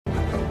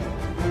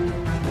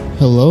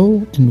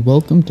Hello and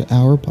welcome to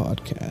our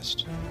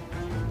podcast,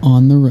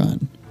 On the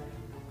Run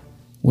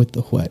with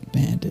the Wet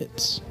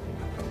Bandits.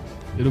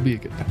 It'll be a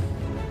good time.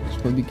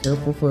 So be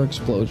careful for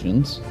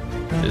explosions.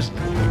 This is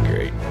gonna be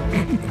great.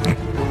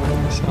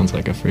 Sounds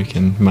like a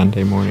freaking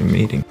Monday morning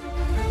meeting.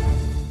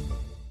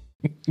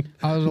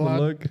 I was allowed.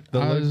 The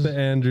look that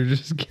Andrew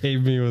just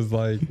gave me was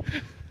like,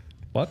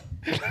 what?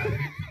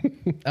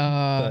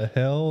 The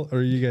hell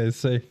are you guys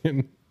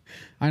saying?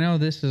 I know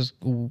this is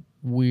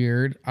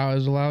weird. I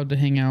was allowed to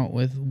hang out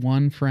with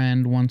one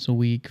friend once a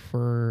week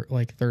for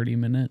like 30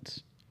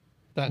 minutes.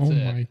 That's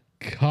it. Oh my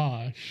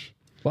gosh.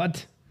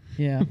 What?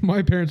 Yeah.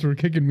 My parents were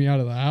kicking me out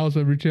of the house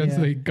every chance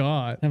they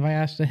got. If I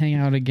asked to hang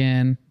out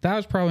again, that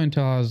was probably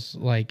until I was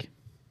like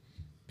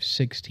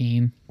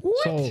 16.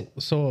 What?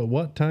 So at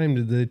what time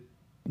did they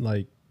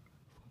like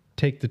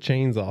take the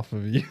chains off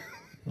of you?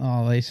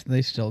 Oh,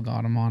 they still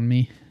got them on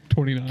me.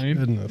 29.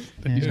 Goodness.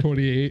 Yeah. He's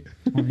 28.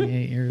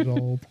 28 years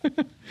old.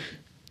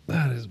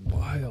 That is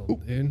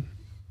wild, dude.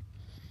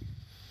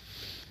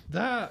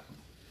 That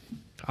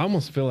I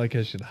almost feel like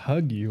I should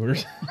hug you or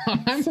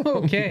something. I'm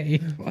okay.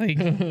 Like,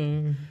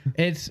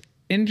 it's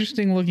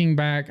interesting looking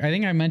back. I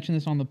think I mentioned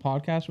this on the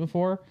podcast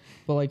before,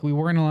 but like we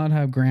weren't allowed to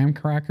have graham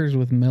crackers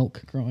with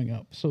milk growing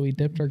up. So we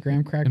dipped our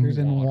graham crackers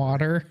in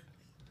water.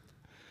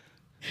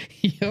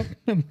 Yep.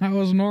 And that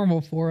was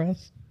normal for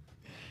us.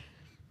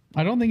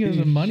 I don't think it was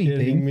a money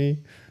thing. Me?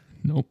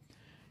 Nope.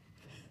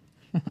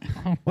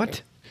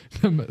 What?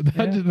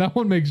 That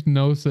one makes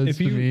no sense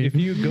to me. If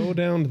you go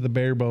down to the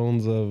bare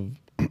bones of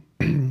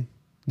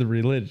the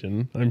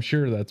religion, I'm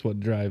sure that's what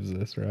drives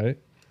this, right?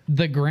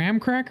 The graham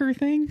cracker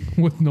thing?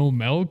 With no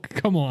milk?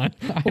 Come on.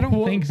 I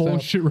don't think so. What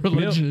bullshit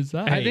religion is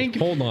that? I think.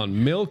 Hold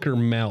on, milk or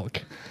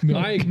milk?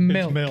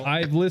 Milk.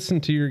 I've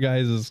listened to your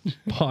guys'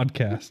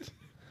 podcast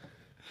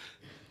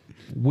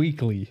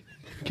weekly.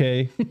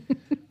 Okay,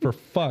 for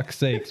fuck's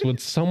sakes,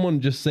 would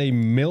someone just say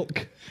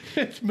milk?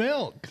 It's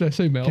milk. Did I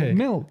say milk? Okay.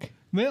 Milk.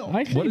 Milk.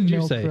 I said What did you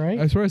milk, say? right?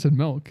 I swear I said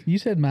milk. You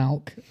said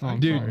milk. Oh,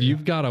 Dude, sorry.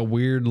 you've got a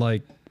weird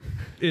like,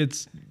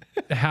 it's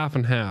half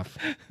and half.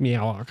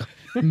 Meow.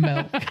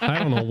 Milk. I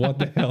don't know what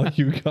the hell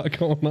you got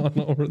going on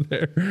over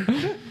there.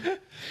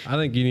 I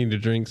think you need to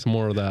drink some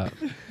more of that.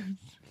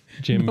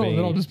 Jim No, Beam.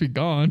 then I'll just be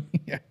gone.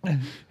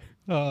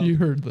 You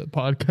heard the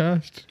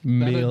podcast. That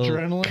Meal.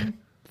 adrenaline,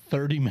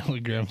 30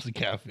 milligrams of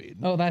caffeine.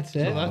 Oh, that's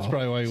it? So that's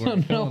probably why you So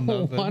weren't no feeling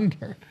nothing.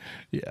 wonder.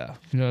 Yeah.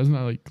 Yeah, isn't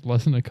that like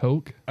less than a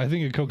Coke? I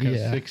think a Coke has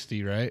Yeah.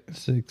 60, right?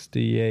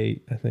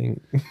 68, I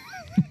think.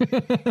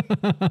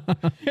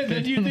 And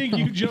then you think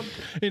you jump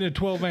in a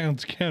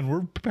 12-ounce can.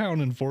 We're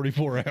pounding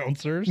 44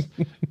 ounces.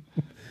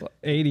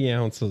 80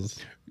 ounces.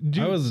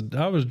 Dude.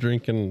 I was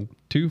drinking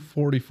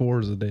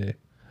 244s a day.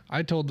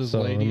 I told this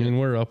So, lady. I mean,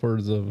 we're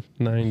upwards of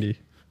 90.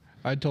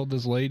 I told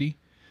this lady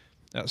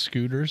at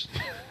Scooters.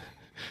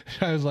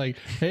 I was like,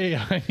 hey,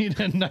 I need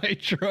a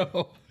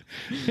nitro.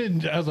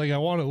 And I was like, I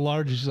want it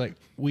large. And she's like,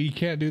 well, you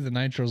can't do the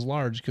nitros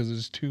large because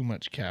it's too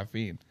much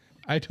caffeine.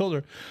 I told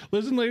her,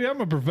 listen, lady,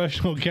 I'm a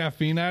professional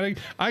caffeine addict.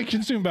 I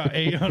consume about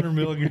 800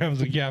 milligrams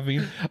of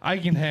caffeine. I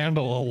can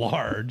handle a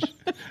large,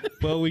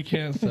 but we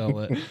can't sell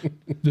it.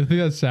 The thing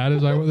that's sad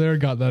is I went there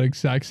and got that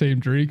exact same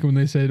drink. When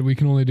they said we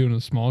can only do it in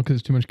a small because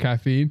it's too much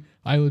caffeine,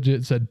 I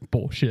legit said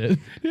bullshit.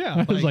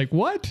 Yeah. I was like,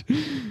 what?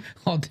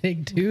 I'll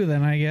take two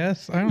then, I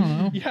guess. I don't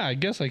know. Yeah, I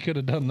guess I could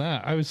have done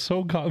that. I was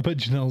so caught, but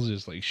Janelle's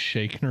just like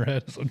shaking her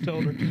head as I'm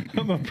telling her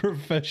I'm a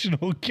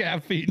professional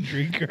caffeine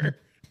drinker.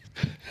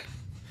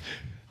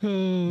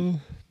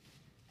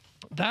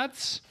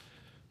 That's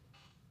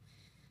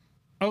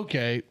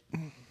okay.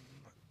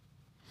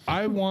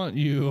 I want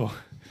you.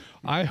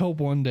 I hope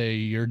one day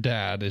your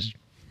dad is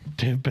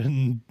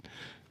dipping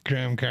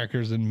graham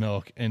crackers in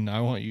milk, and I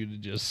want you to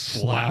just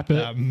slap it.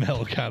 that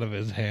milk out of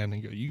his hand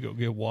and go, "You go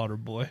get water,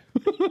 boy."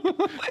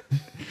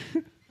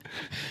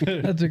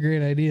 That's a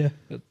great idea.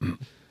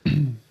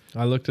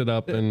 I looked it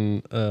up,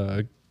 and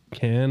a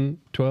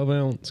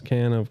 12-ounce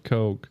can of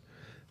Coke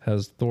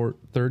has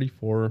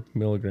 34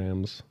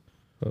 milligrams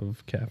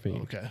of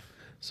caffeine. Okay.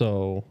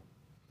 So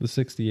the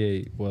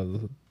 68 was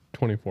a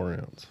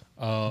 24-ounce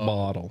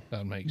bottle,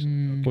 That makes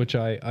which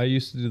I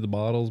used to do the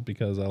bottles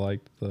because I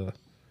liked the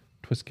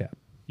twist cap.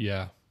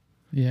 yeah.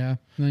 Yeah.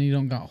 And then you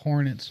don't got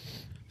hornets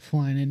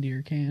flying into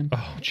your can.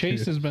 Oh,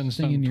 Chase has been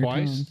Stinging stung your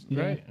twice, tongue.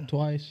 Yeah, right?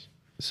 twice.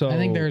 So I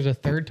think there was a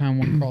third time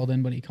one crawled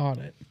in, but he caught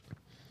it.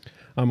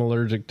 I'm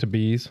allergic to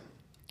bees,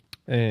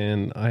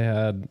 and I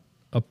had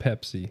a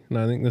Pepsi, and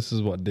I think this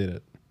is what did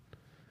it.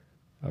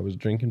 I was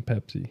drinking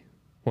Pepsi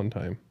one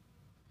time,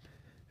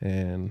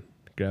 and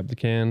grabbed the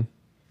can,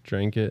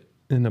 drank it,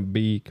 and a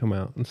bee come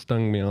out and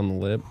stung me on the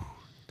lip,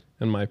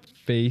 and my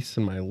face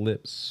and my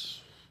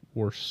lips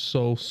were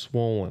so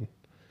swollen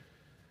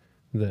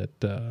that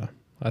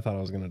I thought I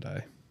was gonna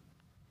die.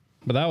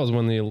 But that was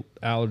when the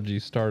allergy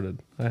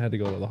started. I had to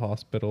go to the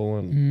hospital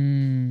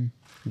and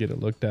get it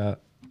looked at.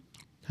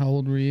 How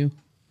old were you?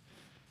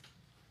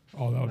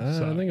 Oh, that would I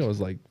suck. think it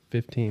was like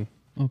 15,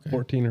 Okay.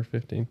 14 or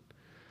 15.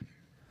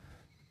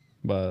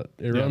 But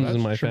it Yeah, runs in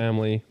that's my true.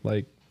 family.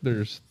 Like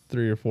there's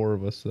 3 or 4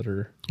 of us that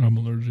are I'm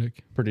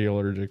allergic. pretty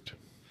allergic.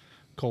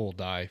 Cole will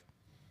die.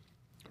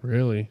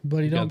 Really? But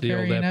you got don't the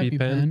carry old an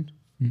EpiPen.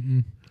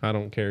 Mm-mm. I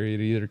don't carry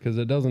it either because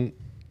it doesn't,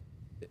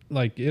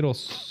 like, it'll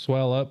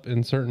swell up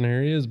in certain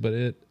areas, but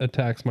it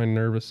attacks my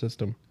nervous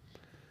system.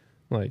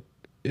 Like,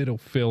 it'll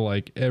feel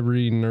like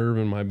every nerve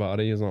in my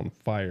body is on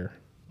fire.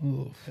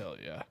 Oof. Hell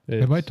yeah.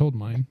 Have I It's- told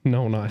mine?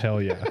 No, not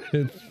hell yeah.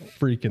 It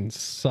freaking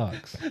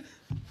sucks.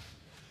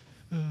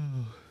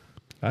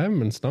 I haven't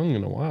been stung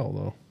in a while,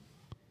 though.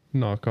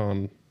 Knock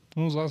on.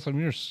 When was the last time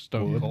you were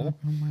stoned, Cole?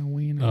 On my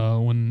wiener.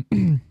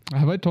 When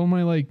have I told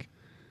my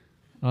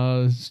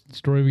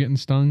story of getting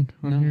stung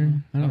on here?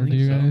 I don't Or do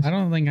think you so. guys? I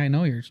don't think I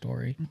know your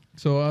story.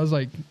 So I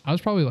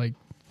was probably like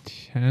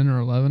 10 or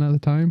 11 at the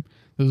time.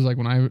 This was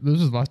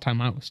the last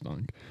time I was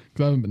stung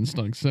because I haven't been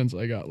stung since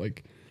I got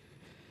like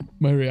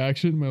my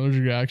allergic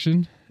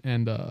reaction,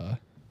 and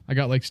I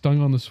got like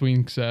stung on the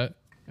swing set,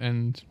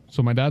 and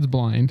so my dad's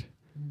blind,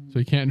 so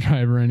he can't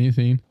drive or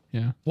anything.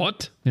 Yeah,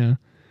 What? yeah.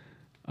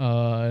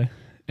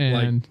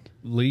 And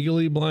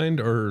Legally blind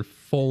or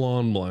full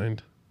on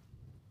blind?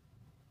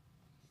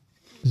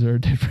 is there a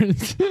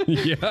difference?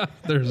 Yeah,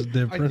 there's a I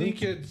difference.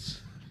 think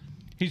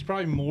he's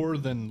probably more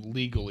than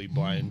legally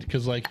blind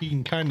because like he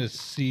can kind of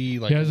see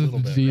like He has a a little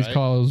disease bit, right?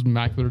 called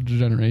macular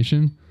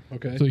degeneration.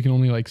 Okay. So he can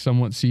only like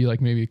somewhat see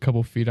like maybe a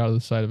couple feet out of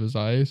the side of his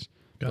eyes,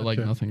 but like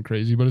Gotcha. nothing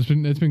crazy. But it's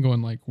been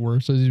going like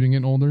worse as he's been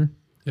getting older.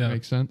 Yeah.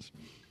 Makes sense.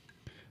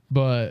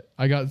 But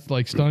I got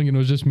like stung, and it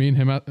was just me and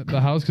him at the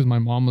house because my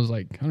mom was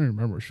like, I don't even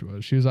remember where she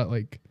was. She was at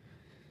like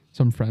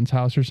some friend's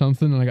house or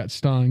something, and I got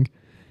stung.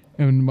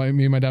 And me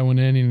and my dad went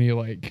in, and he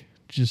like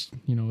just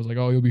was like,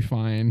 oh, you'll be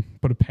fine.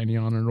 Put a penny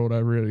on it or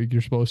whatever like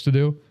you're supposed to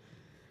do.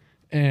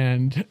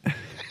 And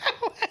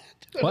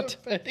What?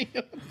 Put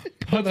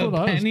that's a what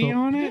I was penny told.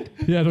 on it?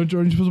 Yeah, don't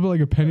you supposed to put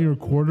like a penny or a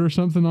quarter or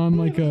something on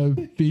like a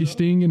bee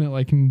sting, and it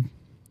like can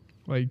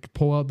like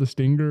pull out the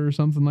stinger or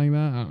something like that?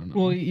 I don't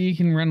know. Well, you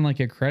can run like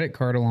a credit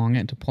card along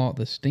it to pull out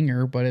the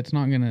stinger, but it's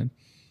not gonna.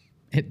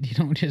 You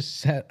don't just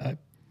set a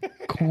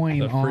coin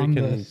The on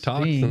the freaking sting.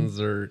 toxins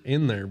are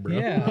in there, bro.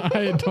 Yeah.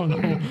 I don't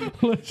know.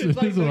 Listen,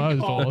 this is what I was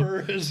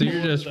told. So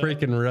you're just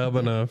freaking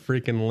rubbing a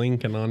freaking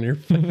Lincoln on your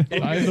face.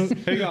 I don't,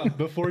 Hang on,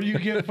 before you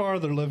get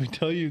farther, let me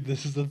tell you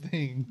this is the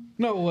thing.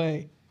 No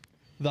way.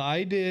 The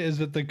idea is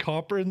that the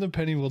copper in the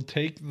penny will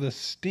take the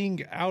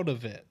sting out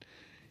of it.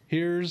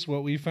 Here's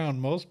what we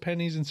found: most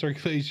pennies in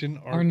circulation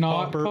are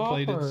not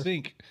copper-plated copper.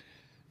 zinc,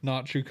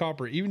 not true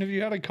copper. Even if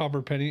you had a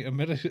copper penny, a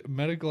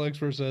medical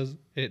expert says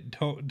it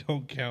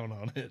don't count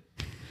on it.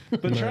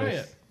 But try Nice.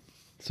 it.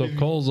 So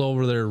Cole's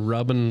over there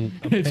rubbing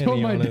a it's what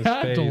penny my on his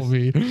dad told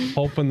face, me.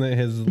 hoping that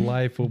his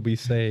life will be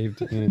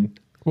saved. And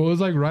Well, it was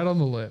like right on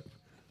the lip.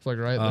 It's like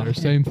right Oh. there.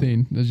 Same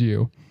thing as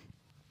you.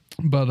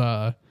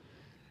 But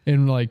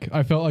and like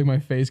I felt like my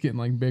face getting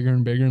like bigger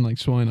and bigger and like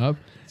swelling up.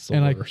 It's the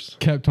And worst.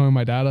 I kept telling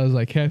my dad, I was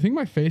like, hey, I think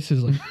my face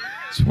is like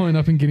swelling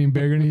up and getting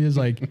bigger. And he was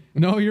like,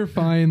 no, you're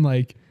fine.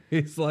 Like,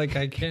 he's like,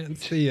 I can't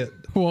see it.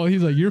 well,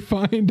 he's like, you're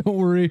fine. Don't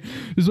worry.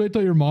 Just wait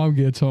till your mom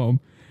gets home.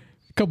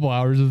 A couple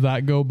hours of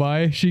that go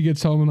by. She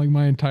gets home and like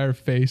my entire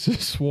face is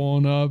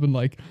swollen up and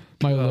like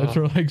my lips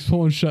are like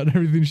swollen shut and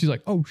everything. She's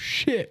like, oh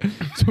shit.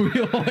 So we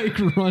like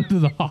run to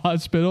the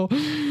hospital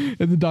and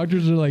the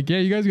doctors are like, yeah,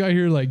 you guys got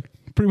here like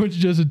pretty much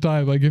just in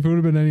time. Like if it would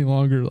have been any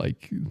longer,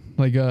 like you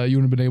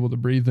wouldn't have been able to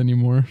breathe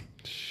anymore.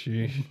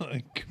 Sheesh.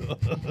 My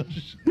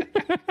gosh.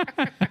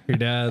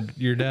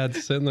 Your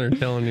dad's sitting there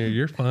telling you,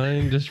 you're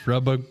fine. Just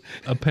rub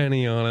a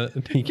penny on it.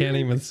 And he can't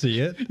even see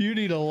it. You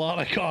need a lot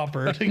of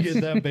copper to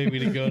get that baby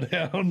to go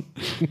down.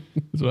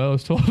 That's what I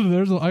was told. I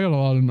got a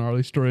lot of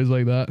gnarly stories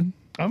like that.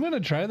 I'm gonna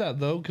try that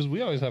though, because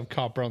we always have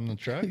copper on the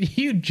truck.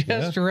 You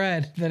just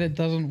read that it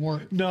doesn't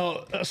work.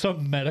 No,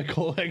 some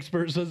medical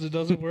expert says it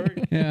doesn't work.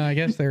 Yeah, I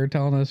guess they were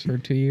telling us for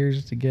 2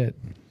 years to get.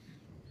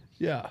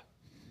 Yeah.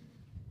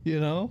 You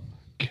know?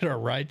 Get our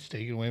rights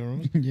taken away from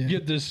us. Yeah.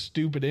 Get this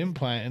stupid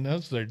implant in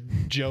us. They're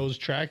Joe's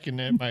tracking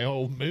it, my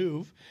whole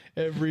move.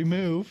 Every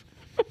move.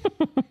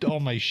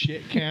 All my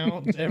shit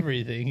counts,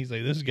 everything. He's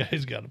like, this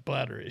guy's got a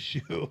bladder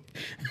issue.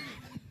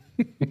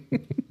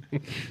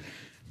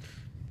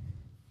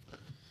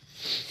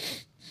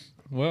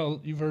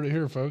 Well, you've heard it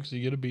here, folks.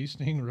 You get a bee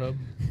sting, rub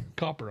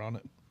copper on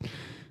it.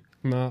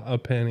 Not a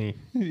penny.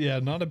 Yeah,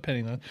 not a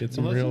penny. Get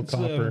some real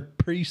copper.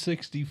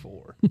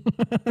 Pre-64.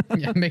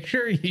 Yeah, make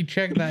sure you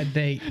check that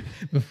date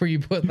before you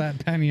put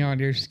that penny on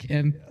your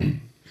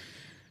skin.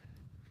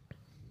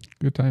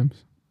 Good times.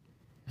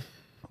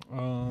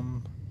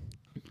 Um,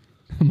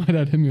 My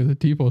dad hit me with a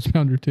T-post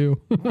pounder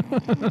too.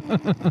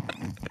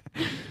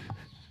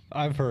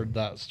 I've heard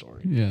that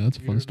story. Yeah, that's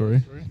a You fun heard that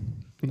story.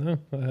 No,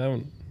 I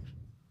haven't.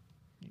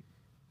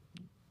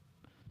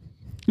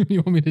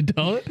 You want me to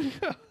tell it?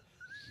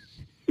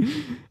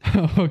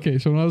 Okay,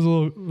 so when I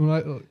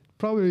was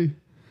probably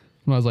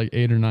when I was like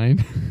 8 or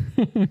 9,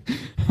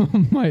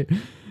 my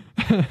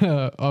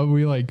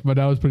my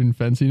dad was putting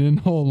fencing in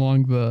all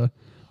along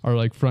our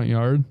like front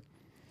yard,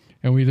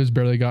 and we just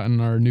barely gotten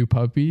our new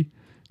puppy.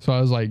 So I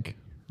was like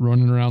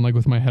running around like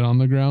with my head on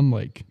the ground,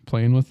 like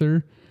playing with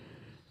her.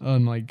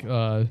 and like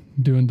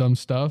doing dumb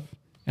stuff,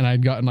 and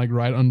I'd gotten like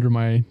right under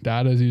my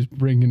dad as he was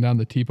bringing down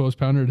the T-post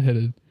pounder to hit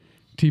a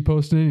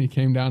T-post in, and he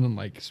came down and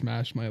like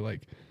smashed my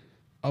like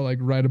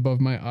right above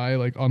my eye,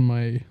 like on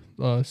my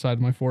side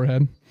of my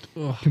forehead.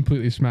 Ugh.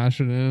 Completely smashed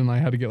it in, and I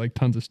had to get like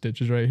tons of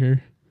stitches right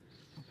here.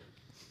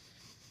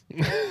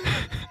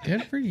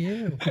 Good for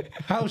you.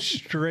 How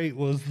straight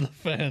was the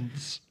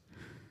fence?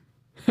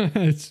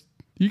 It's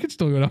you could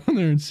still go down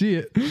there and see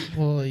it.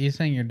 Well, you're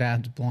saying your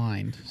dad's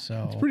blind,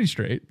 so Pretty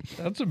straight.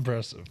 That's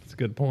impressive. That's a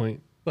good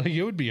point. Like,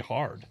 it would be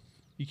hard.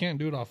 You can't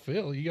do it off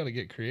fill. You got to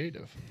get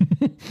creative.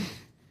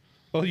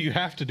 Well, you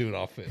have to do it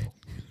off fill.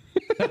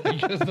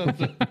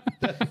 Because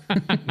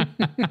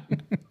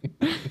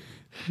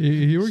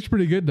He works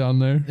pretty good down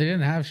there. they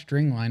didn't have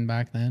string line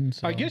back then.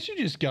 So I guess you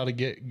just got to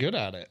get good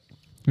at it.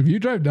 If you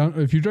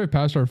drive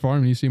past our farm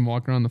and you see him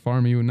walking around the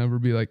farm, you would never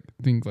be like,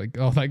 think like,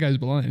 oh, that guy's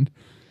blind.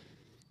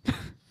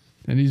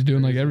 And he's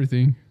doing like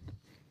everything.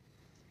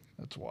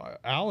 That's why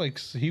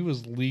Alex, he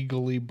was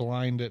legally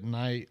blind at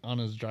night on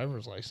his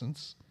driver's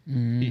license.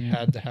 He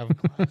had to have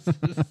glasses.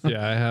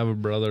 Yeah, I have a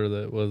brother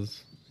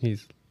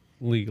he's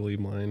legally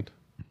blind.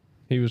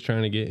 He was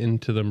trying to get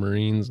into the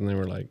Marines, and they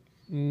were like,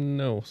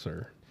 "No,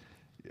 sir,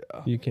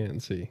 you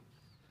can't see."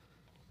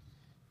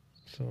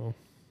 So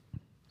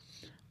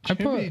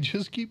Jimmy,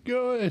 just keep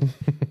going.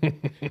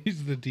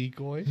 He's the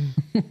decoy.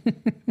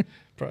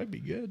 Probably be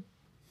good.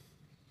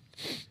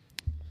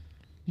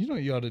 You know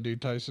what you ought to do,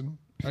 Tyson?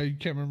 I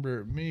can't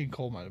remember. Me and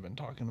Cole might have been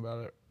talking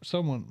about it.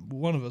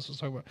 One of us was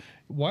talking about,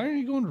 why are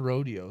you going to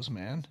rodeos,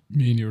 man?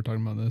 Me and you were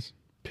talking about this.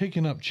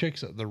 Picking up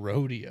chicks at the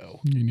rodeo.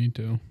 You need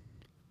to.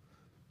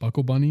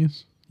 Buckle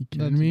bunnies? You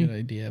that's kidding me? a good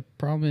idea.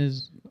 Problem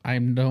is, I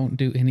don't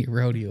do any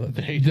rodeo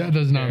events. That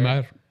does not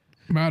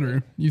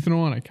matter. You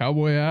throw on a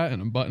cowboy hat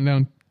and a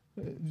button-down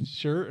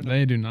Shirt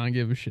they do not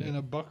give a shit. and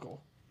a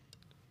buckle.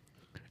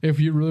 If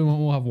you really want,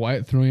 we'll have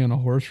Wyatt throw you on a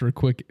horse for a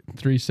quick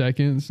 3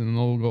 seconds, and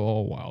they'll go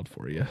all wild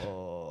for you.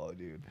 Oh,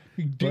 dude.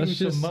 let's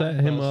just set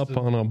him up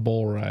on a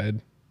bull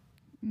ride,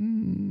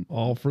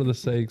 all for the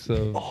sakes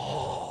of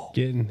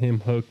getting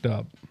him hooked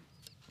up.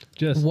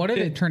 Just What if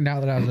it turned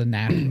out that I was a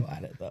natural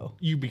at it though?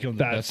 You become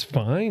the that's best.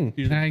 fine.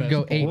 You're the And I best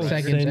go bull 8 rider.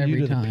 seconds Send you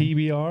every to time. the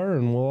PBR,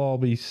 and we'll all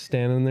be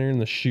standing there in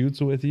the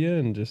chutes with you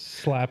and just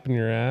slapping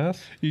your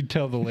ass. You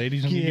tell the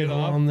ladies when you Get get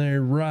off. on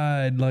there,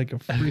 ride like a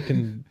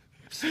freaking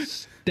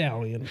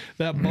stallion.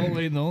 That bull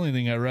ain't the only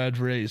thing I ride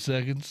for 8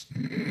 seconds.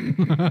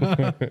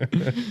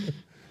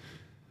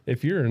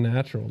 If you're a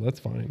natural, that's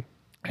fine.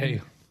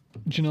 Hey,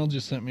 Janelle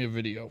just sent me a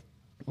video.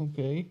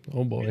 Okay.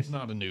 Oh boy, It's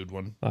not a nude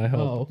one. I hope.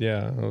 Oh.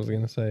 Yeah, I was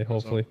gonna say.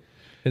 Hopefully,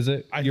 is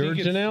it I your think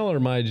it's- Janelle or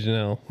my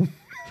Janelle?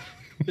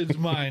 It's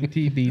mine.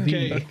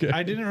 TBD. Okay.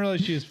 I didn't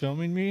realize she was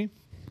filming me.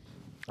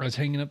 I was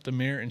hanging up the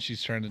mirror and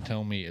she's trying to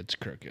tell me it's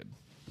crooked.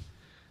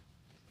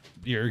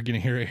 You're going to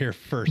hear it here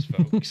first,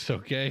 folks,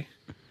 okay?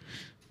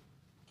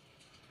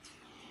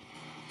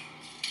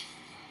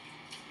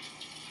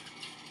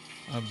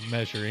 I'm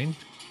measuring.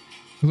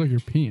 Looks like you're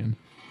peeing.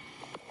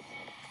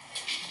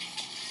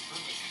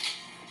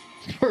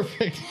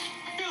 Perfect.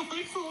 It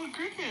looks a little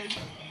crooked.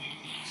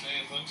 Say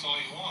it looks all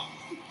you want.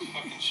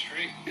 Fucking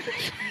straight.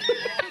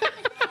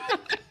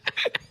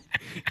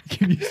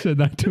 You said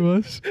that to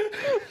us?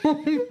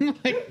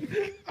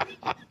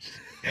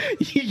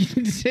 You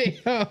can say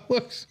how it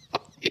looks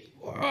all you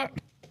want.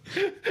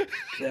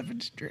 7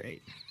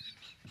 straight.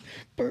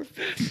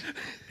 Perfect.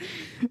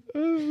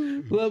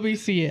 Let me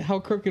see it. How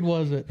crooked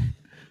was it?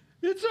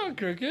 It's not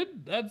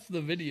crooked. That's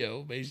the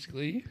video,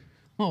 basically.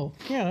 Oh,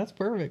 yeah, that's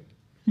perfect.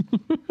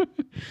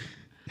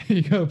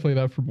 You gotta play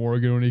that for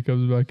Morgan when he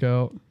comes back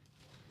out.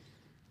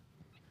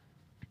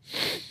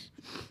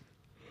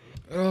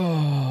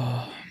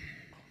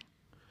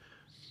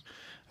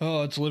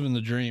 Oh, it's living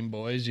the dream,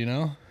 boys, you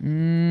know?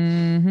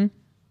 Mm-hmm.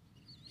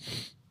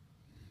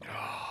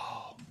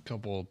 Oh, a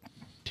couple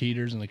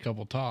teeters and a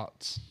couple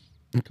tots.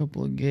 A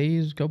couple of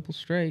gays, a couple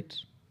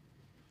straights.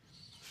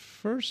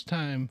 First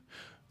time.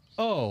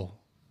 Oh,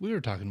 we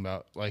were talking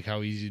about like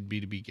how easy it'd be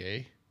to be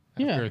gay.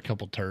 After Yeah. a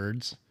couple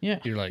turds. Yeah.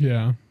 You're like,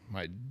 Yeah.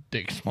 my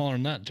dick's smaller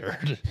than that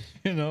turd.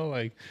 You know,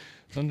 like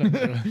sometimes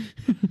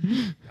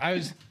I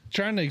was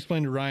trying to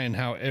explain to Ryan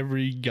how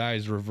every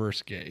guy's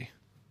reverse gay.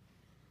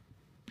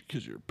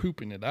 Because you're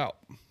pooping it out.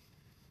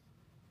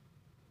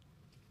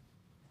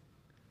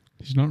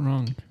 He's not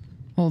wrong.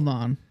 Hold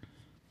on.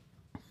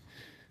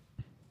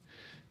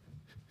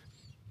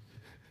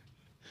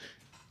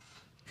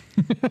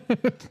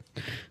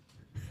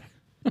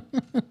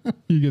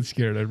 You get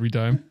scared every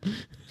time.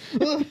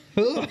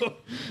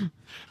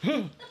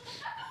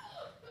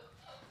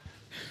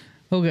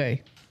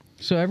 Okay.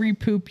 So every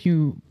poop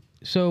you.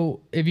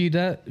 So if you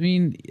that I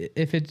mean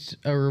if it's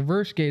a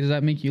reverse gay, does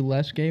that make you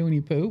less gay when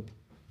you poop?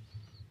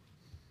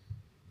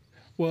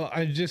 Well,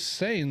 I'm just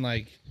saying,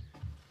 like,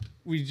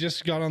 we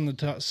just got on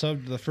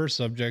the first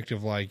subject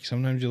of like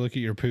sometimes you look at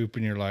your poop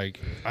and you're like,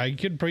 I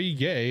could be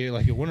gay,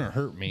 like it wouldn't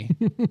hurt me.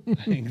 I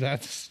think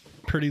that's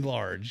pretty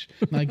large.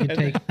 I could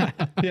take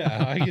that.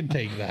 Yeah, I can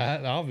take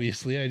that.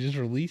 Obviously, I just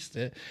released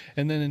it,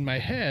 and then in my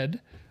head,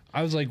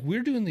 I was like,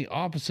 we're doing the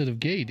opposite of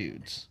gay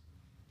dudes.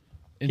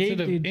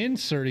 Instead of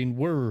inserting,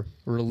 we're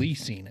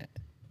releasing it.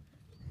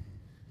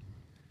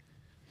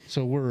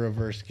 So we're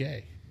reverse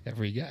gay.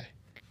 Every guy.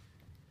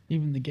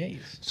 Even the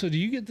gays. So do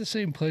you get the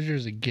same pleasure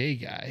as a gay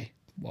guy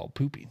while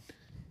pooping?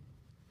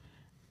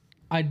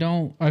 I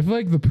don't. I feel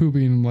like the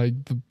pooping,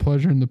 like the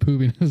pleasure in the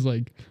pooping is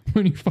like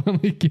when you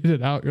finally get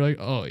it out, you're like,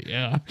 oh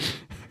yeah.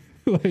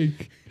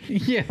 Like,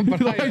 Yeah,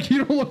 but like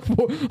you don't look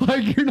for,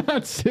 like you're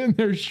not sitting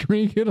there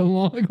shrinking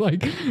along.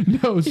 Like,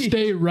 no,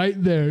 stay right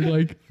there.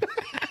 Like,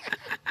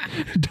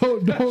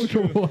 don't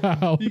go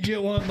out. You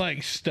get one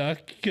like stuck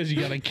because you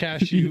got a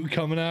cashew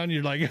coming out and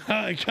you're like,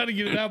 I gotta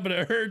get it out, but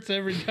it hurts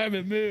every time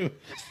it moves.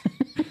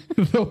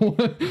 The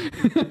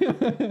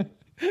one-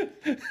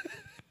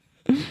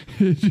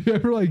 Did you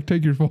ever like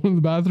take your phone in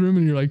the bathroom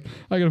and you're like,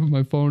 I gotta put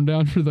my phone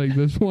down for like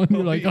this one?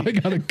 You're like, I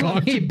gotta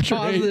Let me concentrate.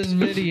 pause this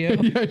video.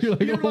 Yeah, you're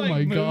like, You're oh like my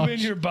moving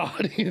gosh. your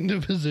body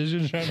into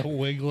position, trying to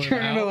wiggle it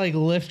Trying to out. like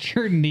lift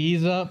your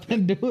knees up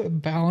and do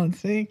it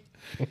balancing.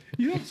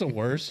 You know what's the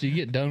worst? You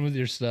get done with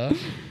your stuff,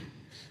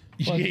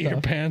 you What get your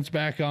stuff? pants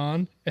back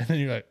on, and then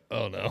you're like,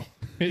 oh no,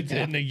 it's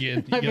in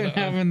again. You I've been gotta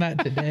having that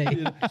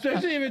today.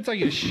 Especially if it's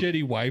like a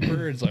shitty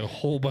wiper, it's like a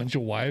whole bunch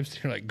of wipes.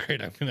 You're like,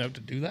 great, I'm gonna have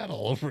to do that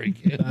all over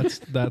again.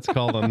 That's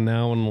called a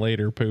now and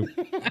later poop.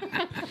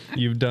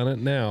 You've done it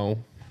now,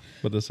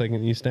 but the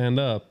second you stand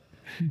up,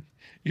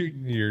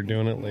 you're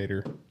doing it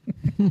later.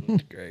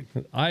 Great.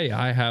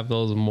 I have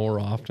those more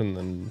often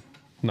than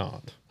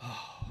not.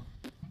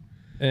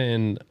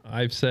 And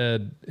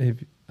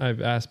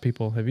I've asked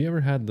people, have you ever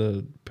had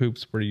the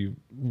poops where you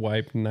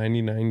wipe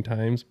 99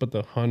 times, but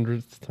the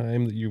 100th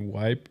time that you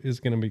wipe is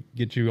going to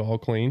get you all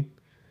clean?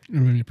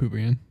 I'm ready to poop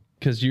again.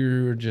 Because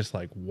you're just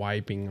like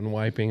wiping and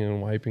wiping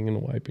and wiping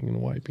and wiping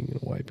and wiping and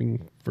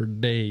wiping for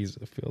days,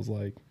 it feels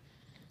like.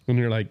 And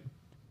you're like,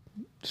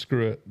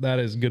 screw it, that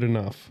is good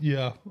enough.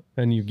 Yeah.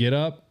 And you get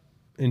up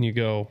and you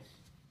go,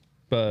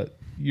 but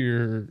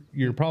you're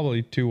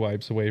probably 2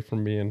 wipes away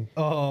from being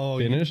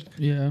finished.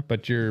 Yeah.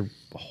 But your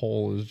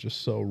hole is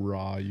just so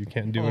raw, you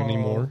can't do it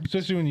anymore.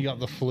 Especially when you got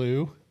the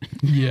flu.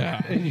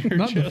 Yeah. You're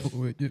Not the just-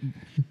 fluid.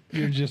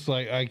 You're just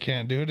like, I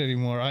can't do it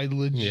anymore. I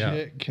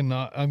legit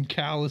cannot. I'm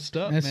calloused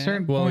up, At a man.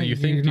 certain Well, point, you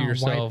think you're to not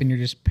yourself- wiping, you're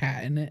just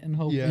patting it and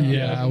hoping. Yeah.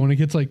 Yeah, when it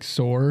gets like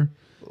sore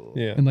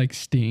Yeah. and like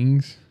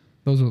stings,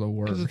 those are the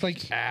worst. Because it's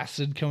like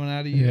acid coming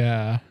out of you.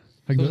 yeah.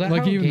 Like, So is that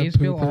like how even gays the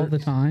feel poop all the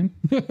hurts. time?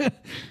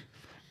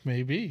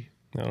 Maybe.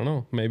 I don't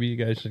know. Maybe you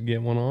guys should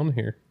get one on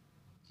here.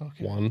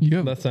 Okay. One.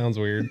 Yeah. That sounds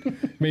weird.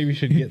 Maybe you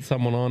should get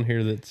someone on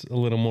here that's a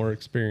little more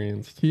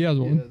experienced. He has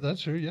Yeah, one.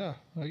 that's true. Yeah.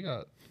 I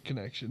got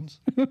connections.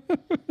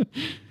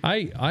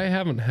 I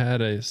haven't had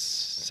a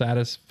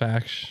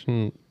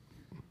satisfactual.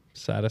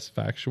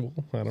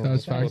 I don't know.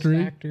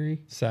 Satisfactory?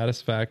 Factory.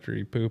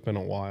 Satisfactory poop in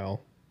a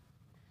while.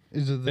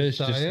 Is it the It's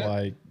diet? just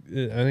like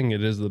I think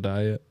it is the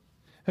diet.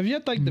 Have you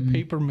had like the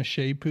paper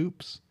mache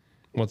poops?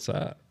 What's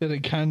that? That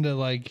it kind of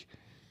like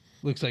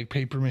looks like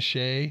paper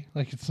mache.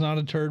 Like it's not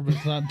a turd, but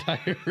it's not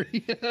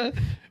diarrhea.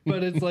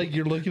 But it's like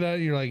you're looking at it,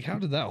 and you're like, how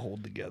did that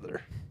hold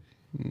together?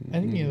 I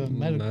think you have a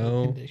medical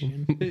No.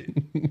 condition.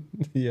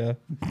 Yeah,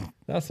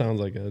 that sounds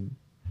like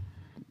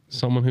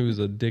someone who's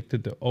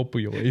addicted to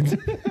opioids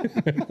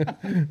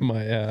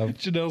might have.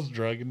 Chanel's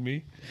drugging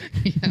me.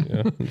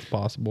 Yeah, it's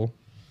possible.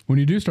 When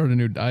you do start a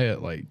new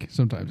diet, like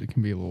sometimes it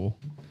can be a little,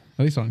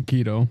 at least on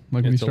keto. Like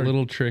when you It's a start,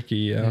 little tricky,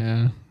 yeah,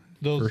 yeah.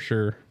 Those for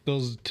sure.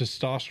 those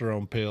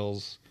testosterone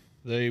pills,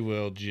 they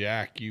will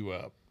jack you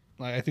up.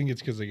 I think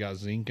it's because they got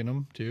zinc in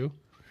them too.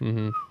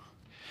 Mm-hmm.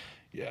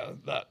 Yeah,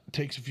 that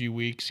takes a few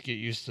weeks to get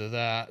used to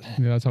that.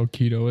 Yeah, that's how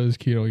keto is.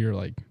 Keto, you're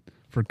like,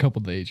 for a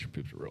couple days, your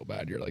poops are real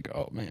bad. You're like,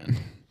 oh man.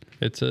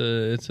 It's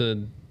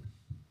a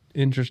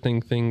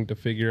interesting thing to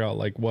figure out,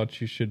 like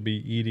what you should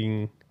be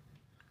eating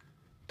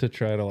to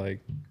try to like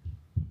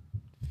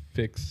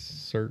fix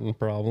certain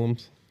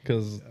problems.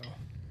 Because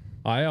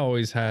I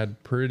always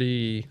had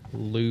pretty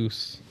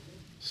loose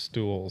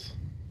stools.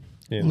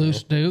 You know?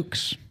 Loose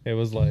dukes. It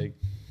was like,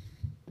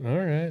 all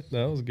right,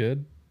 that was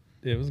good.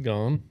 It was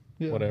gone.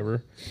 Yeah.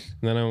 Whatever.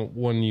 And then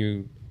when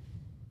you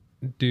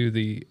do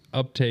the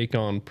uptake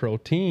on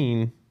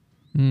protein,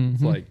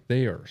 it's like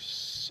they are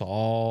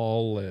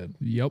solid.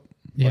 Yep.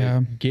 Yeah.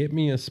 Like, get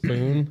me a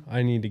spoon.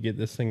 I need to get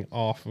this thing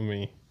off of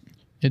me.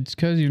 It's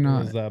because you're It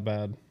not. was that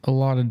bad. A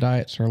lot of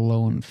diets are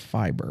low in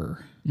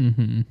fiber.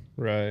 Mm-hmm.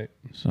 Right.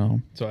 So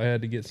So I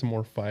had to get some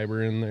more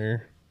fiber in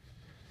there.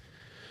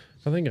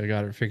 I think I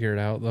got it figured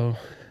out though.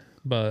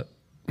 But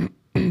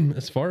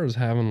as far as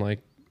having like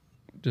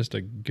just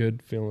a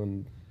good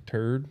feeling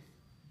turd,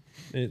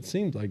 it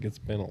seems like it's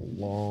been a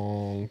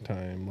long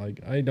time.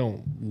 Like I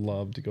don't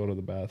love to go to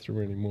the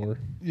bathroom anymore.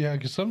 Yeah,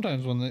 because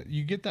sometimes when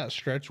you get that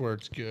stretch where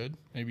it's good,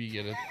 maybe you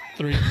get a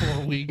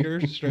 3-4 weeker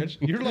stretch.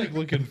 You're like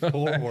looking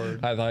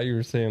forward. I thought you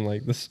were saying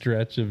like the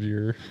stretch of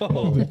your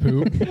The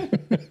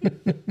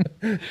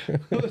poop.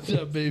 What's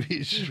up,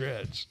 baby?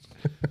 Stretched.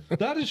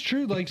 That is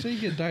true. Like, say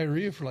you get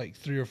diarrhea for like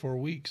 3 or 4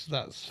 weeks,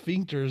 that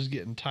sphincter is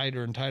getting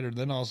tighter and tighter.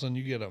 Then all of a sudden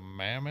you get a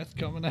mammoth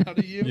coming out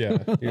of you. Yeah,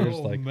 you're just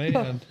Oh, like,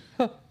 man.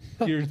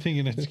 You're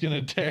thinking it's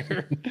going to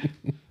tear.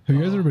 Have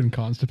you guys ever been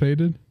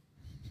constipated?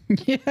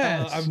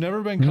 Yes. I've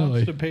never been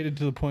Really? constipated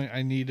to the point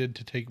I needed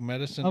to take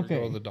medicine or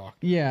go to the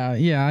doctor.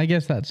 Yeah, I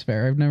guess that's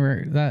fair. I've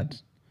never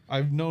that.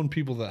 I've known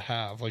people that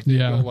have. Like, they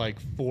Yeah. go like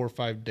 4 or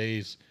 5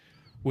 days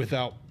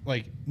without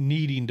like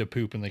needing to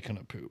poop and they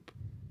couldn't poop.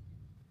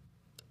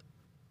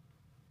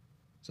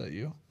 Is that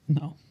you?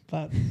 No,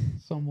 that's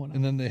someone.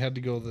 And then they had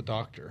to go to the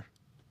doctor.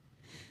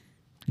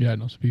 Yeah, I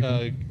know some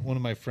people. One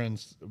of my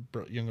friends'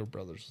 younger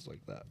brothers was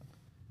like that.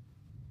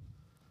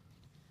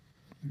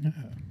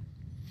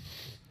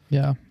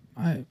 Yeah,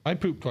 I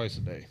poop twice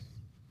a day.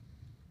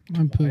 I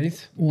poop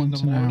Twice?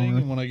 once In the an morning hour.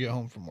 and when I get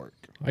home from work.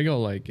 I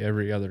go like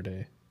every other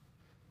day,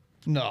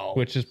 No.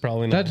 which is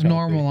probably not That's healthy.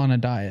 normal on a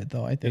diet,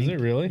 though. I think. Is it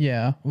really?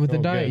 Yeah, with the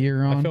Oh, diet good.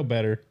 you're on. I feel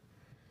better.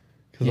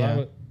 Because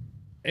Yeah.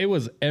 it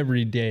was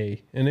every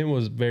day, and it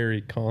was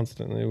very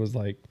constant. It was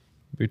like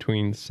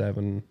between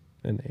 7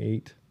 and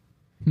 8.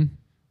 Yeah.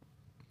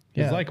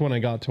 It's like when I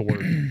got to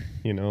work,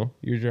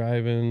 you're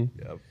driving,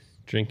 Yep.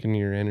 drinking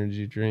your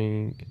energy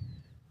drink,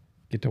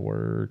 get to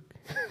work.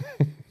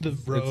 The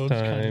roads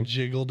kind time. of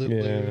jiggled it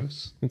Yeah.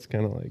 loose. It's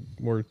kind of like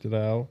worked it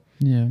out.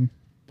 Yeah.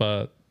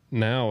 But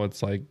now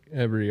it's like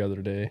every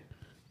other day.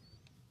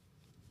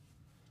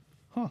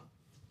 Huh.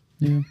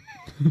 Yeah.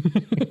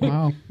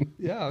 Wow.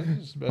 Yeah.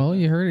 Well,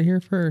 you heard it here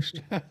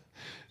first.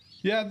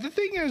 Yeah, the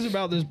thing is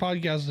about this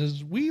podcast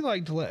is we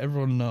like to let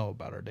everyone know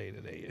about our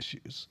day-to-day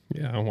issues.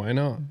 Yeah, why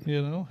not?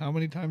 You know, how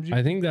many times you...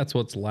 I think that's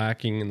what's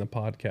lacking in the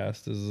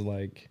podcast is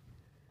like,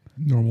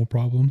 Normal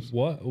problems.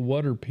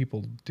 what are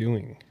people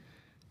doing?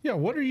 Yeah,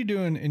 what are you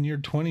doing in your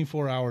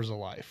 24 hours of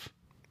life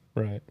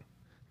Right.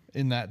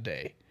 in that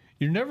day?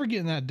 You're never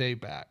getting that day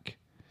back.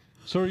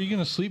 So are you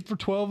going to sleep for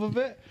 12 of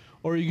it?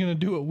 Or are you going to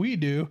do what we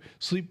do,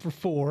 sleep for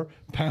 4,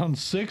 pound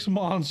 6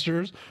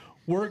 monsters,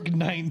 work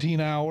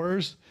 19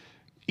 hours,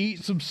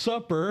 eat some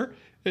supper,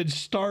 and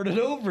start it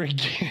over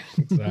again?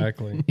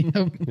 Exactly.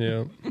 Yep.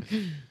 Yeah.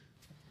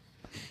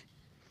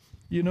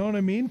 You know what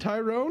I mean,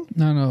 Tyrone?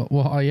 No.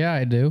 Well, yeah,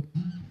 I do.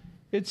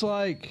 It's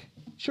like,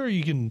 sure,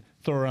 you can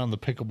throw around the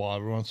pickleball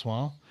every once in a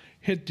while,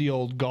 hit the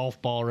old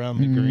golf ball around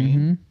the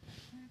green.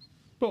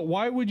 But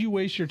why would you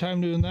waste your time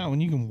doing that when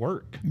you can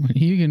work?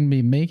 You can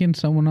be making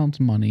someone else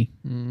money.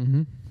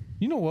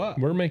 You know what?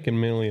 We're making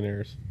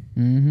millionaires.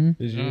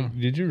 Mm-hmm.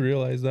 Did you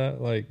realize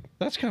that? Like,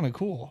 That's kind of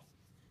cool.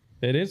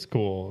 it is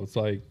cool. It's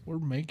like We're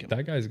making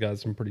that guy's got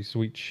some pretty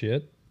sweet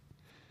shit.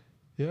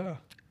 Yeah.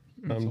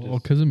 I'm All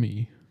just because of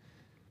me.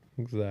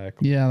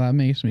 exactly. Yeah, that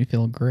makes me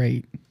feel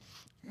great.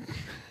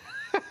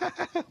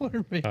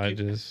 We're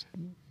making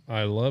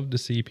I love to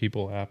see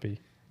people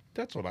happy.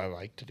 That's what I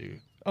like to do.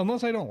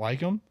 Unless I don't like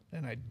them,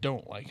 and I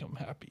don't like them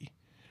happy.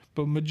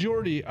 But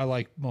majority, I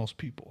like most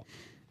people.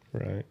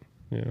 Right.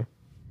 Yeah.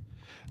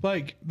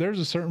 Like, there's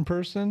a certain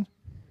person,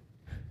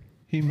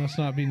 he must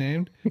not be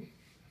named.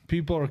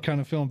 People are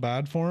kind of feeling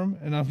bad for him,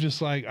 and I'm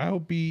just like, I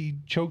hope he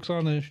chokes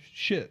on his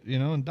shit,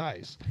 and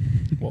dies.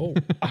 Whoa.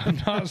 I'm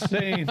not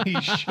saying he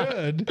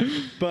should,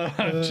 but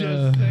I'm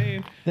just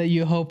saying, That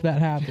you hope that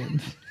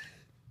happens.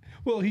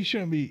 well, he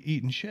shouldn't be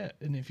eating shit,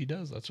 and if he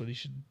does, that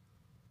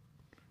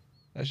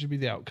should be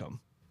the outcome.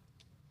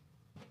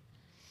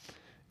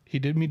 He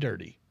did me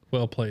dirty,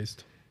 Well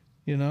placed.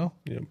 Yep.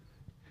 Yep.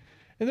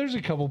 And there's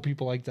a couple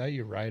people like that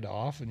you write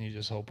off and you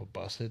just hope a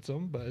bus hits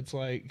them. But it's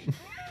like,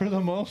 for the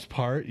most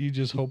part, you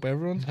just hope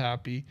everyone's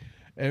happy.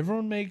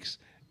 Everyone makes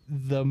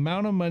the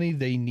amount of money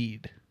they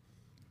need.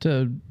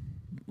 To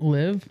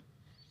live?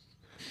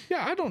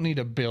 Yeah, I don't need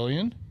 $1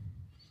 billion.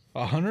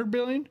 100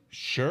 billion?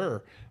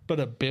 Sure. But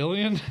 $1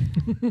 billion?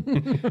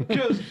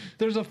 Because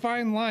there's a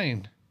fine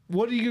line.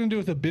 What are you going to do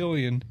with $1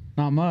 billion?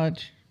 Not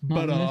much. Not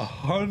But this.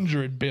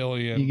 100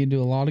 billion. You can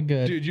do a lot of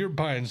good. Dude, you're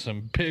buying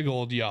some big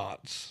old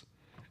yachts.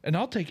 And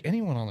I'll take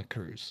anyone on a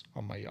cruise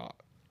on my yacht.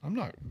 I'm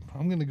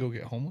going to go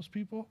get homeless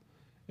people.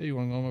 Hey, you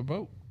want to go on my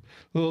boat?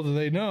 Little do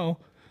they know,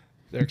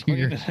 they're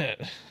cleaning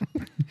it.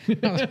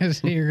 I was gonna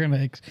say you're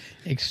gonna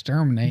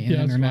exterminate in Yeah,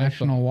 that's what I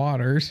international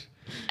waters.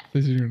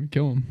 This is gonna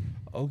kill him.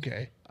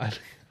 Okay.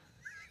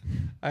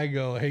 I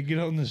go, hey, get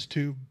on this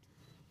tube.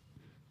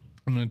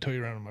 I'm going to tow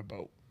you around on my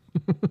boat.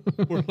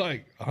 We're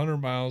like 100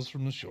 miles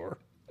from the shore.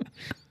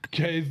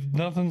 Okay,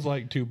 nothing's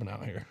like tubing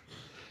out here.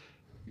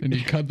 And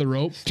you cut the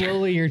rope.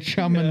 Slowly, you're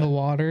chumming the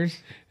waters.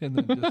 And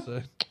then just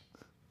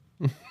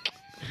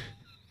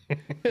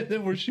and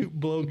then we're shooting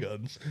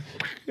blowguns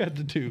at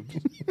the tube.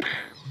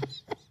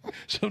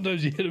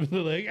 Sometimes you hit them in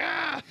the leg.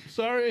 Ah,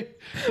 sorry.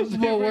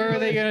 But where are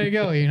they gonna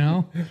go? You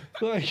know?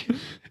 Like,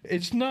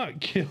 it's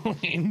not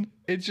killing.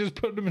 It's just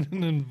putting them in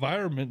an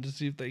environment to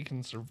see if they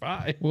can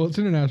survive. Well, it's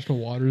international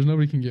waters.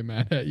 Nobody can get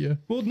mad at you.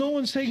 Well, no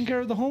one's taking care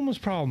of the homeless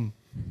problem.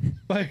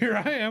 But here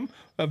I am,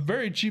 a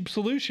very cheap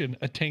solution: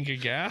 a tank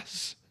of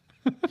gas.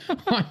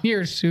 On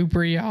your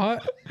super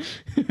yacht.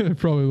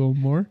 Probably a little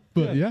more.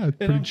 But yeah, it's And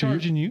pretty I'm cheap.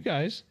 charging you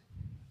guys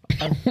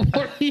What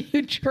are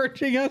you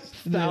charging us?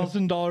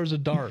 $1,000 a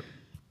dart.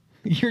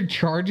 You're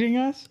charging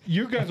us?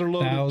 You guys are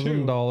loaded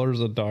too.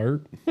 $1,000 a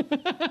dart.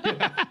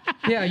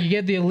 Yeah, you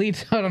get the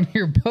elites out on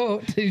your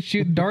boat to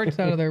shoot darts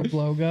out of their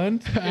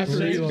blowguns. That's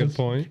a good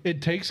point.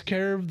 It takes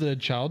care of the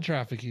child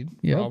trafficking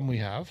Yep. problem we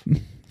have.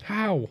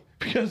 How?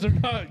 Because they're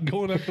not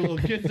going after little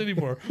kids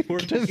anymore. We're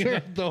taking they're-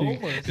 out the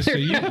homeless. So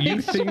you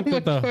think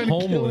that the much fun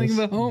killing homeless,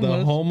 the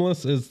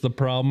homeless. is the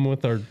problem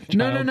with our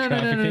child No.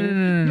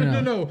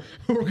 trafficking? No.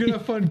 We're gonna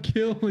have fun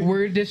killing.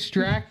 We're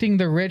distracting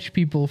the rich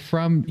people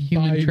from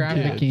human By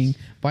trafficking kids.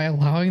 by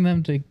allowing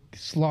them to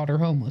slaughter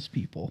homeless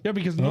people. Yeah,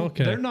 because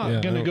Okay. they're not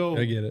Yeah, going to I go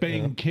get it,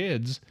 bang yeah.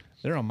 kids.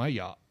 They're on my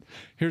yacht.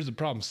 Here's the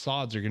problem.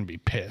 Sods are going to be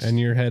pissed. And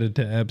you're headed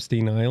to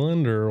Epstein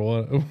Island or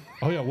what?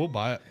 oh, yeah, we'll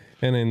buy it.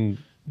 And then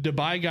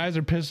Dubai guys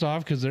are pissed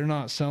off because they're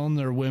not selling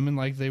their women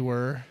like they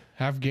were.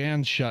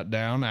 Afghans shut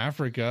down.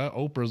 Africa,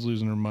 Oprah's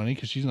losing her money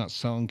because she's not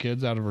selling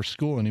kids out of her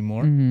school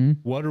anymore.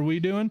 What are we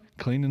doing?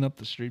 Cleaning up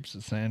the streets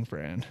of San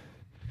Fran.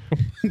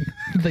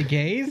 The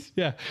gays?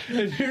 Yeah,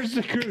 and here's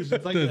the cruise.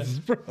 It's like, it's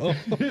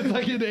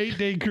like an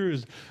 8-day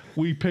cruise.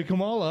 We pick them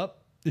all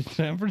up in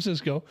San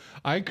Francisco.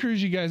 I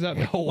cruise you guys out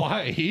to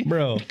Hawaii.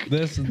 bro,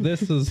 this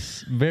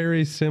is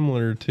very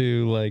similar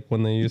to like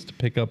when they used to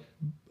pick up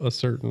a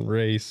certain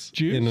race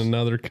Jews? in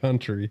another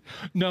country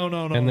No,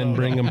 and then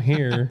bring them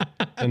here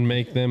and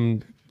make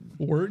them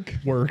work.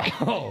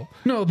 Oh,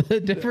 No, the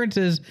difference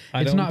is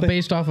I it's don't not think-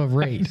 based off of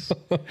race.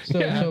 So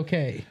it's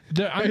okay.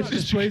 I'm It's not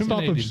just based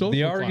off of discriminating. social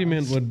the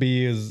argument class. would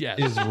be is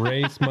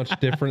race much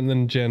different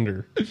than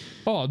gender?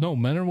 Oh no,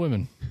 men or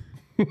women.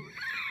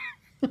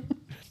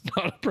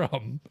 Not a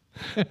problem.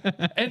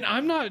 And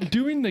I'm not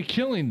doing the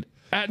killing.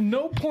 At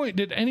no point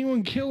did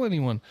anyone kill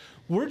anyone.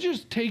 We're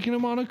just taking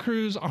them on a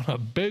cruise on a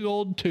big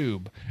old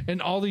tube.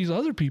 And all these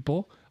other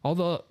people, all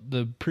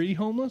the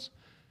pre-homeless,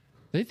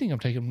 they think I'm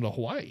taking them to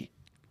Hawaii.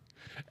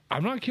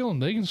 I'm not killing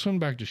them. They can swim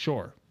back to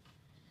shore.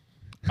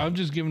 I'm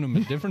just giving them a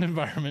different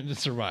environment to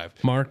survive.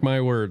 Mark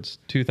my words,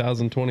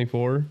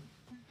 2024,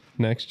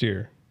 next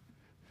year,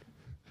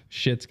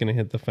 shit's gonna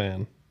hit the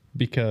fan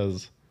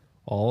because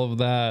all of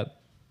that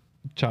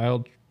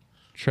child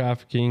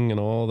trafficking and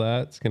all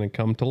that's gonna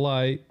come to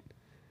light,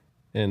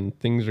 and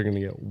things are gonna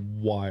get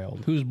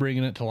wild. Who's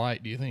bringing it to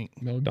light, do you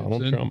think? Mel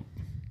Donald Gibson. Trump,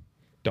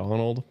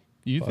 Donald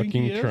You think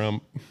fucking he is?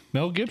 Trump.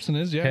 Mel Gibson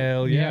is, yeah.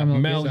 Hell yeah, Yeah, Mel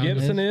Mel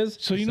Gibson is.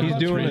 So you know he's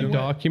that's doing where a he went.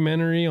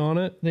 documentary on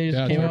it. They just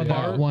Yeah, came it's out with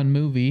already that out. one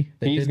movie.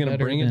 That He's did going to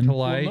better bring it than- to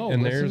light, no,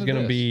 and listen there's to going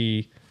to this.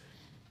 be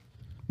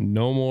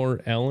no more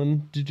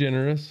Ellen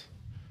DeGeneres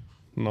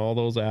and all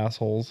those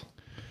assholes.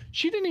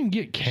 She didn't even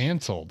get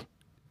canceled.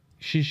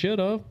 She should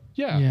have.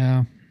 Yeah.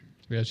 Yeah.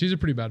 Yeah, she's a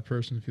pretty bad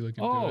person if you look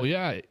into Oh, it.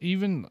 yeah.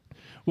 Even,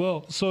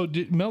 well, so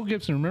did Mel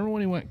Gibson, remember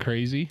when he went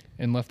crazy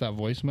and left that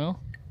voicemail?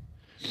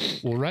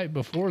 Well, right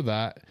before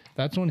that,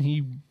 that's when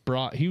he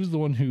was the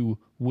one who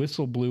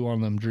whistle blew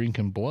on them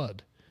drinking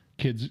blood.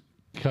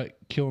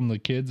 Killing the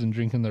kids and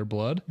drinking their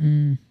blood.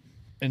 And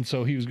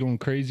so he was going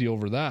crazy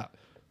over that.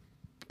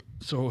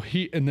 So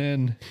and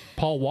then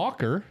Paul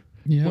Walker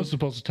Yep. was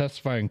supposed to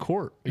testify in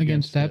court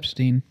Against it.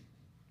 Epstein.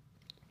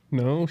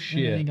 No And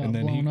shit. then he got And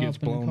then he blown gets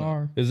up in blown the up.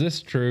 car. Is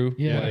this true?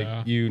 Yeah.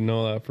 Like, you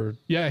know that for...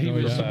 Yeah, he Oh,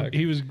 was. yeah.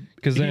 He was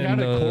Because he then had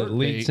a the court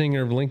lead date.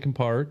 singer of Linkin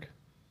Park,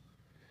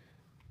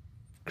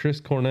 Chris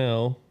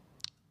Cornell,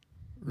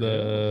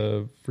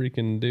 the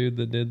freaking dude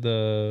that did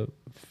the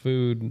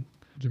food...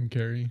 Jim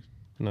Carrey.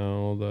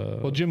 No, the...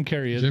 Well, Jim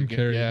Carrey is. Jim against-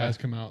 Carrey yeah. has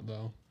come out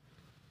though.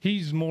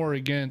 He's more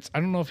against. I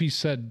don't know if he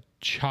said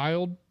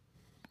child,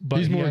 but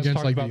He's he more has against,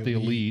 talked like, about the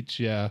the elite. elites.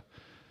 Yeah,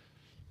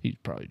 he's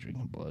probably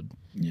drinking blood.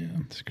 Yeah.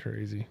 It's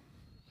crazy.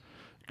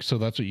 So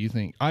that's what you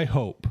think. I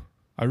hope.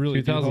 I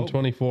really do hope.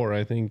 2024,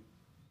 I think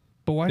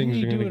But why things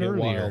didn't are he do going to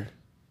it get earlier? wild.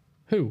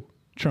 Who?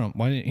 Trump.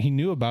 Why didn't he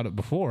knew about it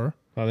before?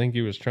 I think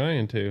he was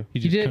trying to. He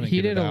just did. couldn't He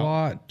get did it a out.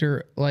 lot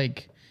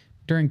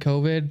during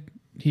COVID.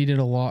 He did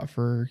a lot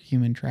for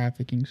human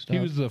trafficking stuff. He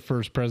was the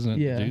first president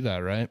Yeah. to do that,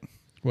 right?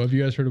 Well, have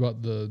you guys heard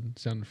about the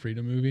Sound of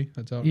Freedom movie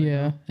that's out? right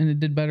yeah, now? and it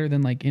did better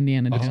than like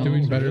Indiana It's Jones.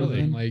 doing or better something.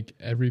 than like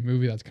every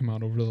movie that's come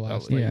out over the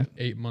last yeah. like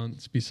 8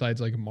 months,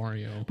 besides like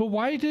Mario. But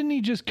why didn't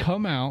he just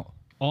come out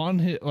on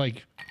his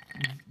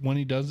when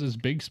he does this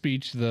big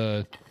speech?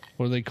 The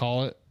what do they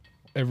call it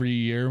every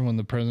year when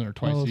the president or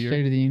twice Oh, a year?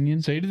 State of the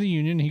Union. State of the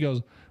Union. He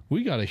goes,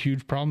 "We got a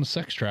huge problem with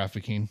sex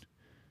trafficking.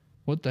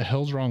 What the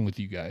hell's wrong with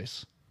you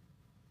guys?"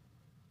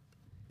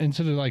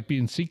 Instead of like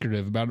being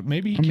secretive about it,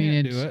 maybe he I mean,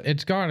 can't it's do it.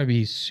 it's got to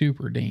be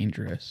super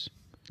dangerous.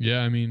 Yeah,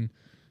 I mean,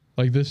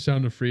 like this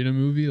Sound of Freedom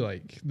movie,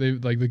 like they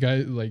like the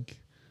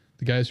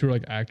guys who are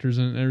like actors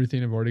and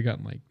everything have already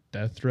gotten like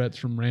death threats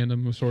from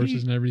random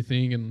sources and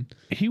everything. And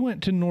He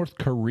went to North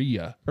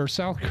Korea or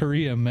South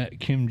Korea, met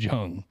Kim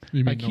Jong.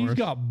 You mean Like he's North?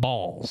 got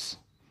balls.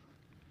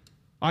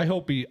 I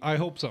hope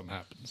something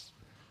happens.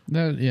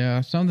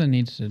 Yeah, something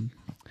needs to.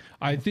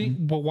 I think.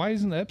 Well, why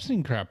isn't the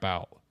Epstein crap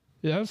out?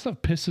 Yeah, that stuff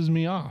pisses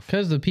me off.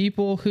 Because the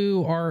people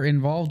who are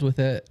involved with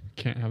it,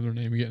 can't have their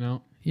name getting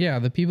out. yeah,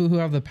 the people who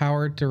have the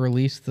power to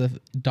release the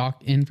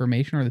doc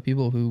information are the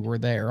people who were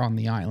there on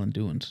the island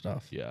doing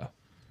stuff. Yeah.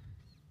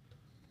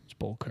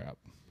 bull crap.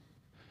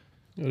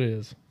 It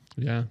is.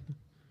 Yeah.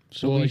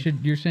 So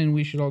you're saying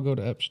we should all go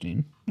to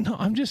Epstein. No,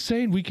 I'm just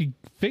saying we could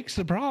fix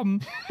the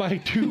problem by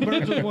 2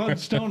 birds with one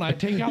stone. I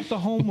take out the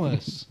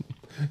homeless.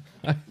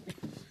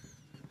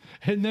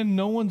 And then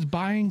no one's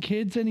buying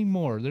kids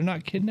anymore. They're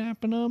not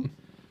kidnapping them.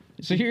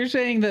 So you're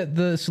saying that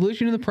the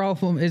solution to the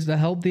problem is to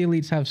help the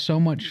elites have so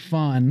much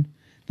fun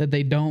that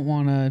they don't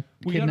want to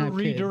We got to kidnap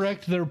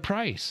redirect their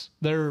price,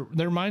 their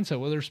mindset,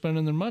 where they're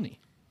spending their money.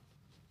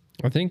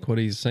 I think what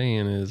he's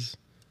saying is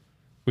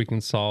we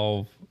can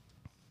solve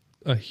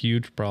a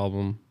huge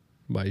problem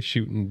by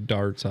shooting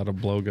darts out of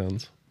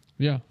blowguns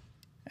Yeah. kids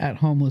at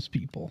homeless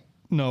people.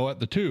 No, at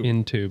the tube.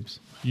 in tubes.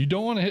 You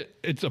don't want to hit.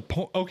 It's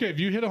okay. If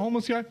you hit a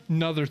homeless guy,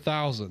 another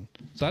 1,000.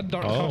 So that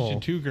dart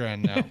costs you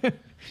 $2,000 now.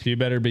 You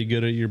better be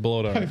good at your blow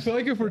I darts. feel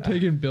like if we're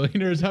taking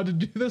billionaires how to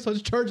do this,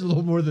 let's charge a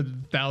little more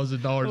than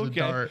 $1,000 a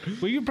dart.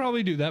 We could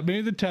probably do that.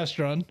 Maybe the test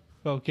run.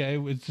 Okay,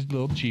 it's a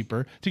little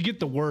cheaper to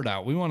get the word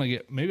out. We want to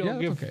get. Maybe I'll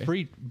give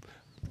free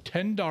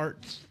 10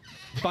 darts.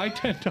 Buy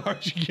 10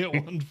 darts, you get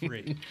one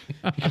free.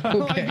 Kind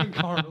of like a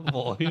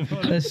carnival. You know what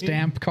I The mean?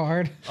 stamp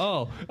card.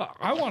 Oh,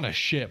 I want a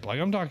ship. Like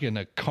I'm talking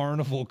a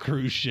Carnival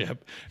cruise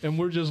ship, and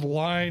we're just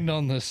lined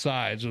on the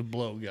sides with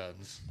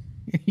blowguns.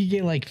 You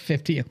get like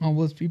 50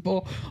 homeless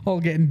people all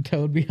getting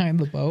towed behind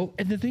the boat.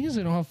 And the thing is,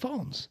 they don't have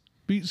phones,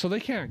 so they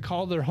can't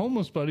call their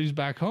homeless buddies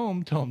back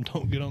home. Tell them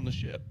don't get on the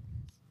ship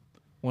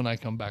when I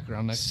come back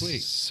around next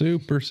week.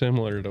 Super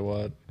similar to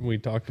what we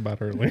talked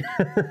about earlier.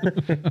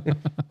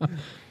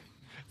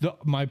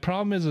 My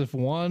problem is if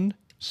one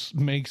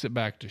makes it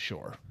back to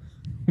shore.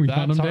 We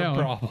hunt That's them our down.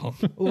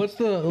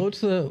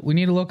 problem. We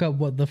need to look up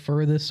what the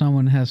furthest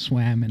someone has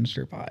swam and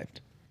survived.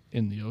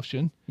 In the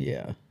ocean,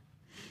 Yeah.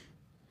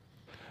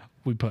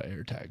 we put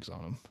air tags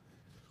on them.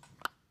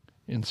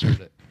 Insert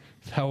it.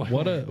 That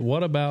way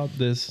What about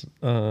this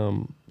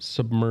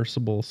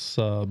submersible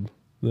sub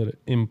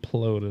that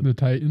imploded The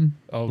Titan.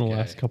 in the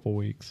last couple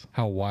weeks?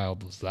 How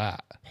wild was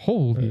that?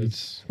 Holy.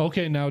 It's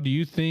Okay, now do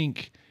you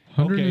think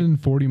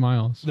 140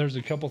 miles. there's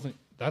a couple things?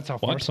 That's how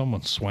far What?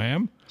 someone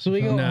swam? So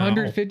we go now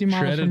 150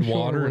 miles treaded from shore.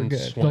 water We're and good.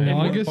 swam The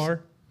what longest-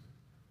 far?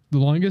 The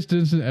longest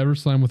distance ever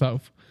slammed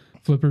without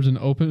flippers in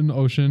open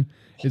ocean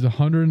is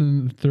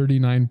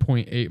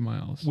 139.8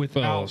 miles.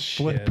 Without Oh, shit.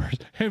 flippers.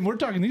 And we're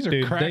talking, these are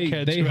Dude,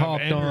 crackheads. they who have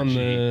hopped on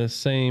energy. the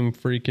same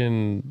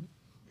freaking.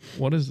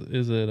 What is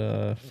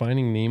it?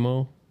 Finding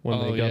Nemo when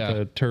Oh, they got yeah.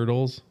 the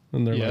turtles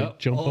and they're Yep. like,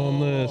 jump on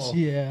this.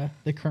 Yeah,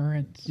 the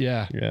currents.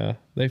 Yeah. Yeah,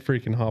 they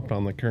freaking hopped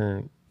on the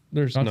current.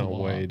 There's That's no a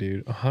lot. way,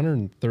 dude.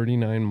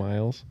 139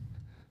 miles.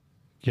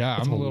 Yeah,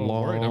 That's I'm a little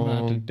worried. I'm going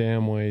to have to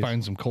damn ways.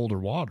 find some colder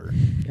water.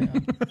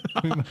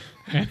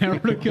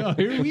 Antarctica,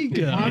 here we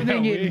go. I'm Yeah, we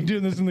thinking- ain't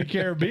doing this in the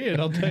Caribbean.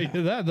 I'll tell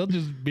you that. They'll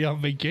just be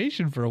on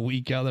vacation for a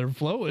week out there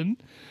floating.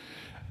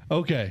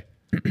 Okay.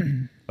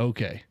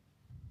 Okay.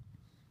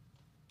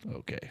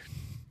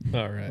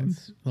 All right.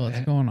 What's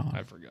going on?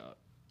 I forgot.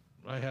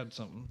 I had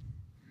something.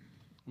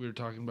 We were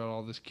talking about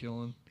all this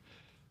killing.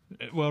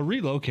 Well,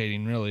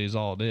 relocating really is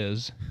all it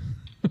is.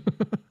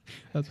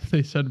 That's what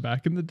they said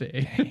back in the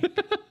day.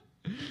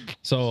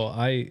 So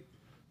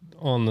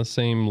on the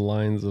same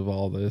lines of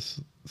all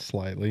this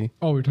slightly.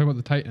 Oh, we're talking about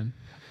the Titan.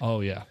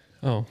 Oh, yeah.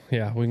 Oh,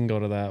 yeah, we can go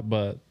to that.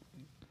 But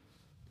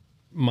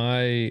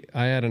I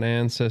had an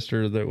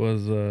ancestor that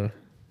was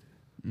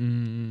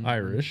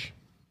Irish,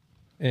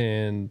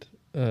 and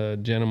a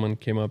gentleman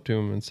came up to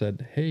him and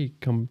said, "Hey,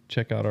 come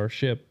check out our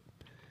ship."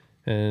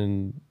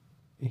 And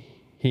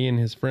he and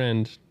his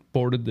friend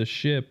boarded the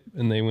ship,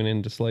 and they went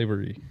into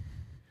slavery.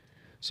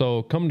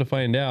 So come to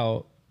find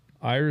out,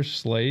 Irish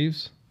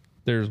slaves,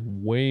 there's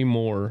way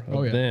more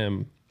of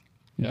them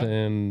Yeah.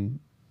 than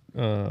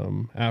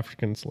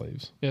African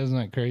slaves. Yeah, isn't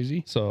that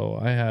crazy? So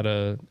I had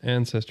a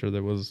ancestor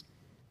that was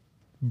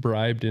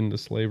bribed into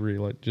slavery,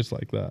 just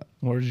like that.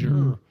 Where's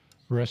your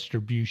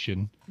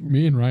retribution?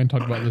 Me and Ryan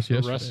talked about this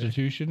yesterday.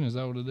 Restitution? Is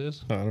that what it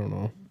is? I don't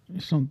know.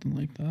 Something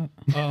like that.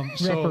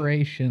 So,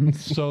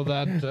 Reparations. so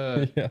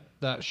that Yeah.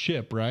 that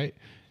ship, right?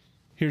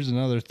 Here's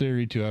another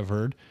theory too I've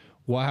heard.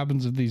 What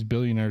happens if these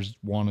billionaires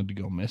wanted to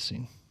go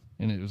missing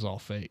and it was all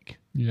fake?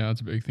 Yeah, that's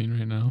a big thing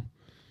right now.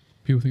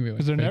 People think they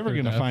Because they're never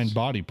going to find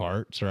body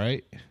parts,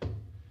 right?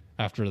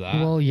 After that.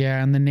 Well,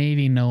 yeah, and the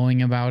Navy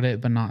knowing about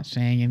it but not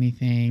saying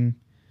anything.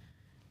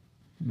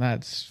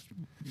 That's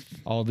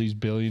all these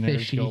billionaires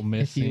Fishy, go if you will.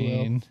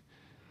 missing.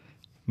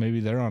 Maybe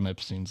they're on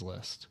Epstein's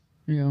list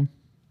yeah.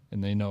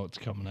 and they know it's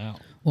coming out.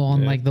 Well,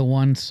 and Yeah. like the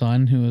one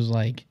son who was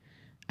like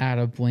at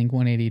a Blink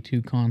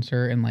 182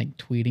 concert and like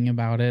tweeting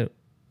about it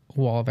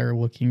while they're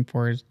looking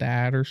for his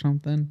dad or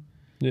something.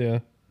 Yeah.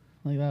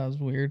 Like that was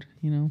weird,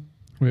 you know?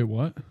 Wait,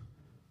 what?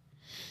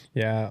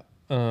 Yeah.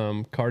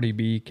 Cardi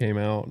B came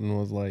out and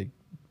was like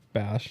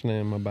bashing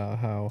him about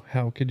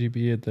how could you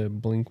be at the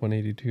Blink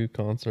 182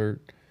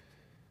 concert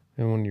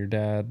and when your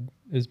dad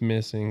is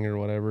missing or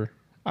whatever.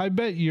 I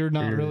bet you're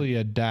not really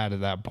a dad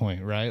at that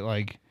point, right?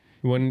 Like,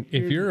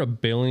 If you're a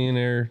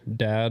billionaire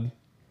dad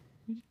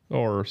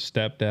or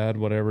stepdad,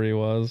 whatever he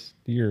was,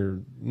 you're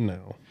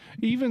no.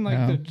 even like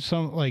Yeah.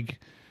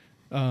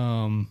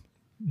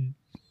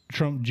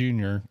 Trump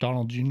Jr.,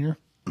 Donald Jr.,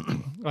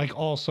 like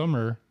all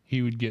summer,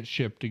 he would get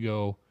shipped to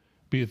go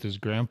be with his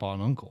grandpa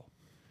and uncle.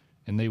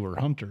 And they were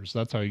hunters.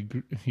 That's how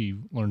he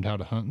learned how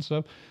to hunt and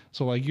stuff.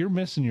 So, like, you're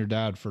missing your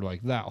dad for,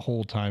 like, that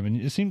whole time.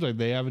 And it seems like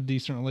they have a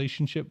decent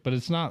relationship, but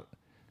it's not,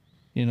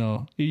 you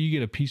know, you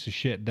get a piece of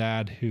shit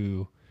dad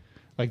who,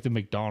 like the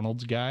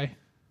McDonald's guy,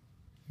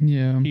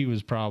 Yeah. he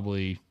was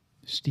probably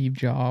Steve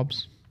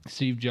Jobs.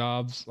 Steve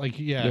Jobs. Like,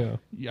 yeah.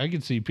 I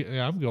could see,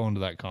 I'm going to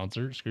that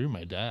concert. Screw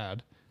my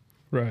dad.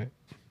 Right.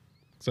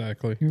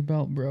 Exactly. Your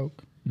belt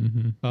broke.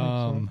 That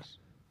sucks.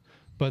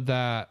 But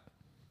that,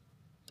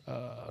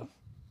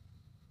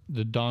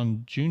 the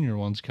Don Jr.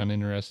 one's kind of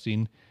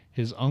interesting.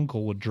 His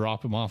uncle would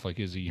drop him off like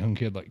as a young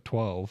kid, like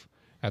 12,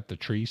 at the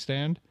tree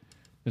stand.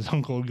 His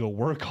uncle would go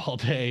work all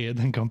day and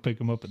then come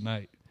pick him up at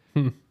night.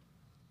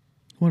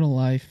 What a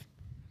life.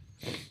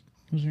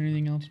 Was there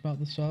anything else about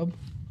the sub?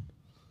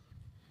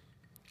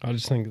 I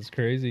just think it's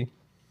crazy.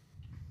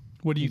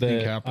 What do you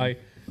think happened?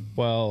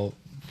 Well,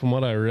 from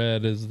what I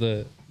read is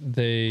that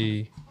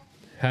they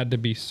had to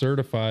be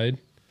certified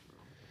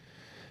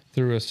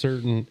through a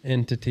certain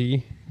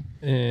entity,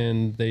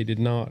 and they did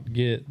not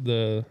get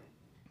the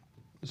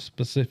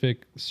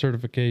specific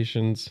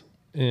certifications,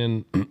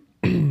 and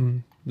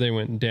they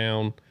went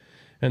down.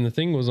 And the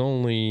thing was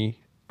only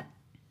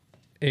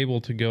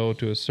able to go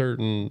to a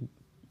certain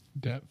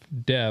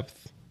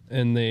depth,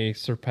 and they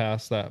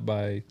surpassed that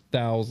by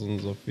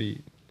thousands of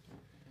feet,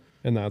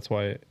 and that's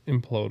why it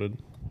imploded.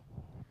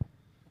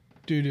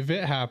 Dude, if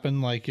it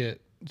happened like at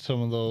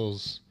some of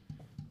those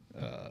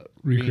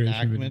Recreation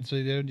reenactments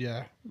they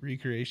did,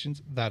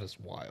 recreations, that is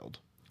wild.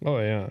 Oh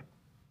yeah.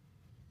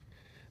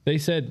 They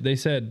said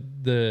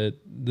the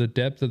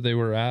depth that they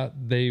were at,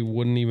 they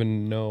wouldn't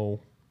even know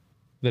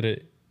that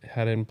it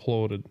had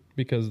imploded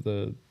because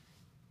the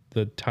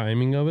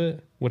timing of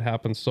it would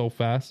happen so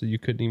fast that you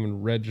couldn't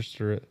even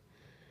register it.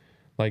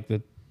 Like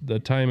the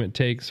time it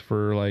takes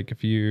for, like,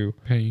 if you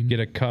get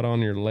a cut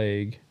on your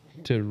leg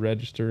to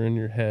register in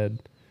your head,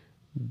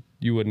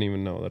 you wouldn't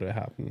even know that it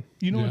happened.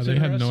 You know Yeah, what's they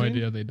had no interesting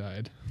idea they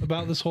died.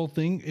 about this whole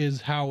thing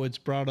is how it's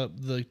brought up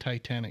the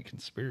Titanic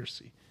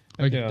conspiracy.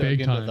 Like Yeah. big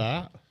Dug into time.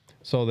 that.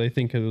 So they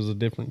think it was a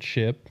different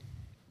ship.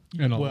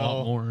 And a Well,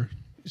 lot more.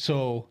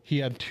 So he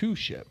had two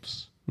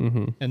ships,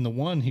 and the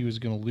one he was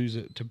going to lose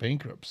it to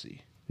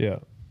bankruptcy, Yeah.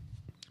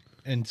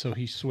 and so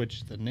he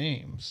switched the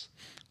names.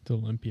 To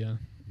Olympia.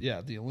 Yeah,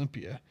 the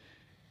Olympia,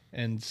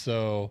 and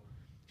so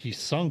he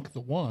sunk the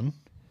one,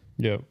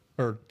 Yep.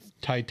 or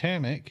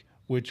Titanic,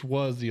 which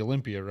was the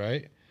Olympia,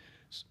 right?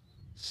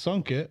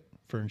 Sunk it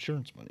for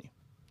insurance money,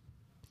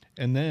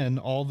 and then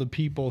all the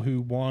people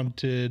who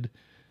wanted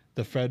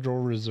the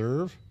Federal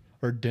Reserve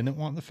or didn't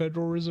want the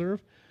Federal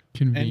Reserve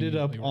ended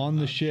up Conveniently were on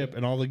the not. ship,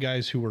 and all the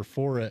guys who were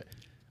for it,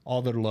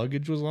 all their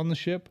luggage was on the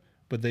ship,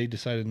 but they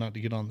decided not to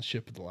get on the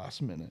ship at the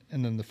last minute,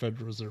 and then the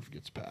Federal Reserve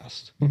gets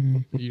passed.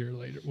 A year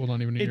later. Well,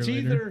 not even a It's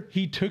year later. either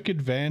he took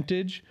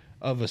advantage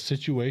of a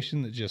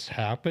situation that just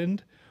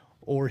happened,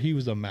 or he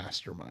was a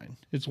mastermind.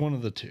 It's one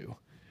of the two.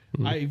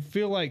 I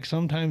feel like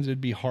sometimes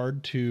it'd be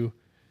hard to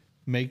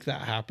make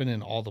that happen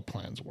and all the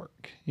plans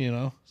work, you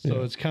know?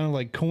 So it's kind of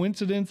like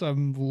coincidence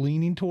I'm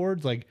leaning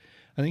towards. Like,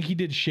 I think he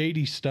did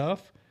shady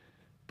stuff,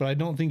 but I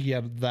don't think he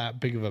had that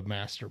big of a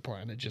master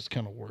plan. It just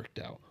kind of worked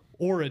out.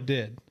 Or it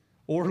did.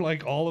 Or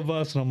like all of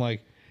us, and I'm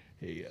like,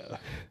 hey,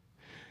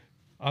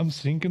 I'm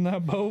sinking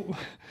that boat.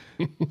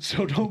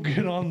 So don't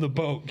get on the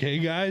boat, okay,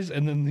 guys?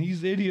 And then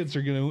these idiots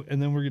are going to,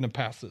 and then we're going to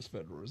pass this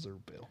Federal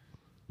Reserve bill.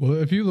 Well,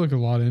 if you look a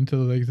lot into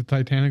like the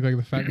Titanic, like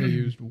the fact they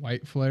used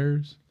white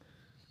flares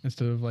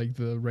instead of like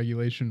the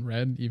regulation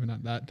red, even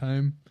at that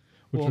time,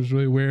 which was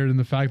really weird. And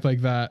the fact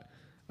like that,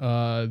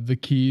 the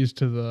keys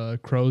to the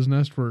crow's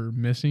nest were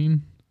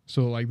missing,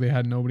 so like they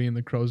had nobody in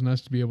the crow's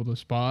nest to be able to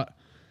spot.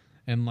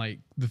 And like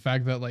the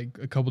fact that like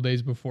a couple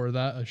days before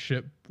that, a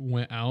ship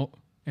went out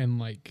and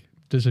like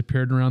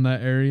disappeared around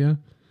that area,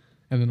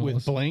 and then all of a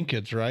With sudden-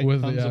 blankets, right?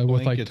 with Tons yeah, of with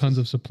like blankets. tons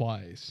of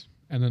supplies,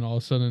 and then all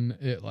of a sudden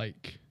it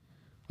like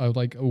a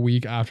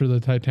week after the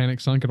Titanic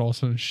sunk, it all of a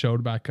sudden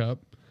showed back up.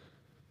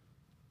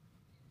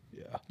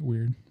 Yeah.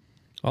 Weird.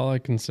 All I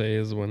can say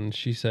is when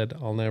she said,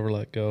 "I'll never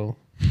let go,"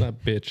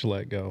 that bitch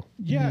let go.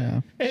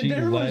 Yeah. And She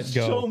there let was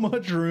go. so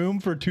much room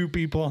for two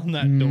people on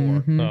that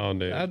door. Oh,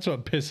 dude. That's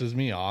what pisses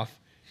me off.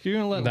 You're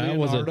going to let That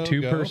was Leonardo a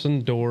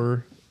two-person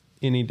door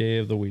any day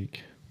of the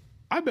week.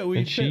 Go? I bet we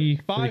And she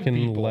fit 5 freaking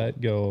people. let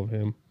go of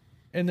him.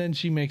 And then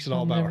she makes it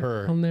all about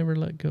her. I'll never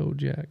let go,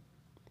 Jack.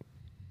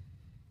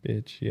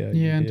 Bitch, yeah. Yeah,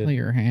 you until did.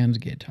 your hands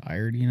get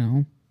tired, you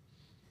know.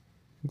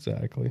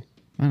 Exactly.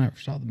 I never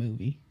saw the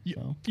movie,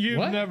 so You've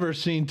What? never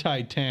seen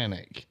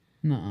Titanic.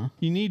 nah.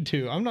 You need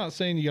to. I'm not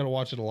saying you got to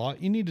watch it a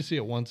lot. You need to see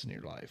it once in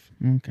your life.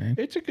 Okay.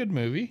 It's a good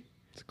movie.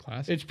 It's a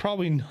classic. It's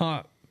probably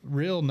not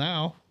real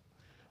now.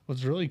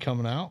 What's really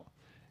coming out.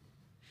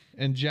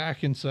 And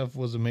Jack and stuff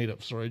was a made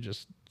up story,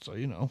 just so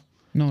you know.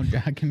 No,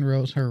 Jack and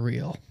Rose are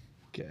real.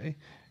 Okay.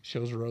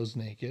 Shows Rose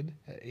naked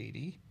at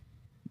 80.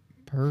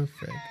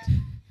 Perfect.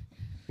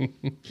 A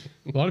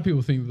lot of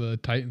people think the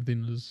Titan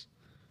thing is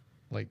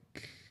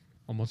like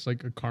almost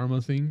like a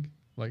karma thing,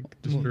 like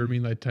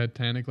disturbing like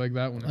Titanic like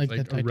that when Like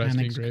it's the like a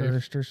resting Titanic's grave.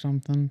 cursed or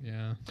something.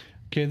 Yeah.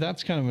 Okay,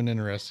 that's kind of an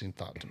interesting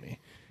thought to me.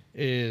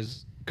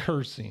 Is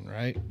cursing,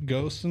 right?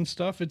 Ghosts and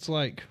stuff. It's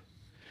like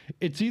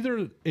it's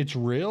either it's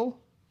real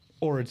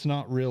or it's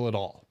not real at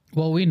all.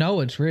 Well, we know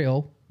it's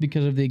real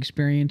because of the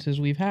experiences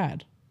we've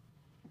had.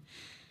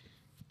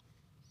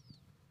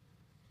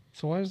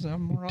 So why is that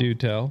more? Do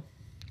tell.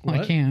 I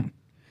What? can't.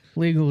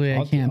 Legally, I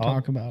I'll- can't I'll-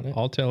 talk about it.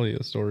 I'll tell you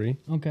a story.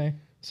 Okay.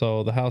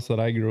 So the house that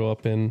I grew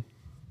up in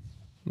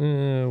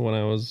when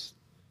I was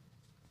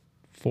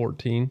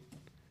 14,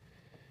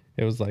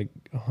 it was like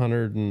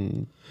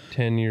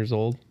 110 years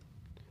old.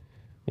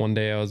 One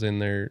day I was in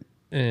there,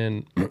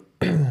 and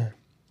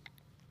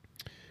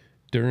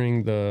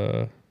during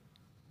the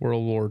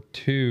World War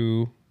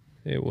II,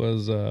 it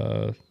was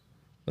a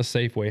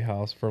Safeway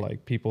house for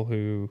like people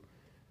who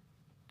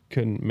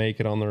couldn't make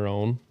it on their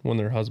own when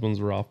their husbands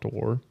were off to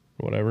war or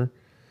whatever.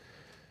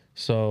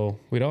 So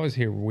we'd always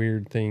hear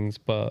weird things,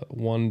 but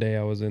one day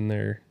I was in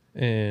there,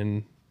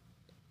 and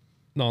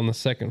on the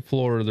second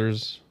floor,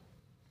 there's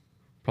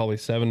probably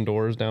 7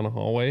 doors down a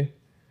hallway,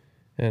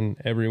 and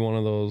every one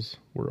of those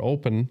were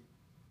open.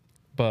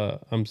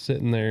 But I'm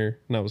sitting there,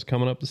 and I was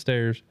coming up the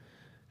stairs,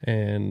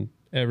 and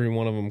every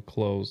one of them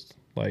closed,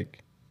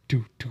 like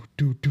do do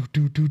do do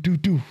do do do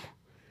do.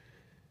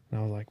 And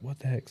I was like, "What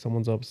the heck?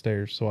 Someone's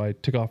upstairs." So I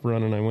took off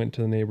running. I went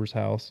to the neighbor's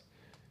house.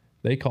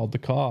 They called the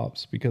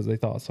cops because they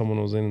thought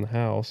someone was in the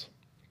house.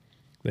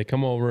 They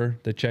come over,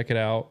 they check it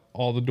out.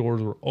 All the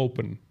doors were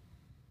open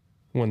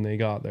when they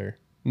got there.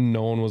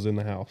 No one was in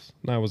the house.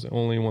 And I was the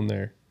only one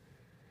there.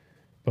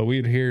 But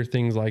we'd hear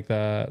things like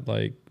that,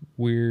 like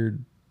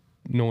weird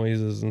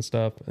noises and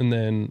stuff. And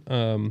then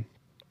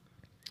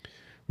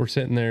we're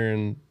sitting there,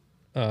 and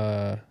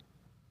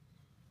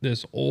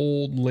this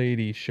old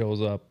lady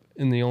shows up.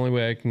 And the only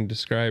way I can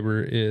describe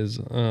her is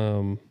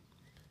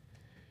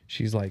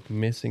she's like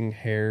missing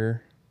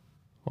hair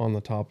on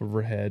the top of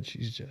her head.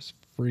 She's just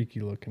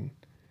freaky looking.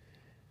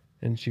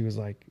 And she was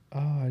like,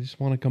 "Oh, I just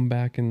want to come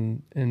back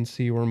and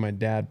see where my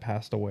dad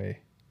passed away."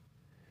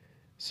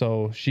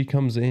 So she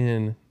comes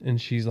in,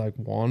 and she's like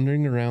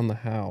wandering around the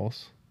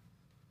house.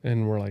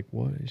 And we're like,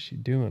 "What is she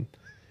doing?"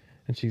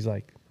 And she's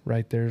like,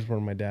 "Right there's where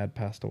my dad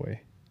passed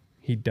away.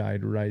 He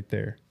died right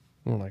there."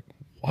 And we're like,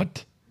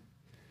 "What?"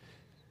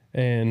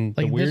 And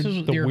Like, the this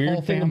is your whole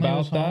weird thing family about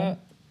was home? that,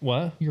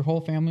 what? Your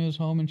whole family was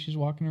home and she's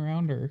walking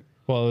around, or?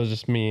 Well, it was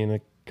just me and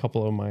a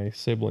couple of my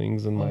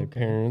siblings and my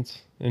Okay.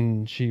 parents.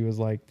 And she was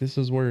like, this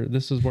is where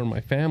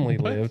my family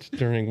lived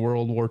during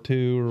World War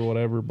II or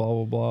whatever, blah,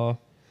 blah, blah.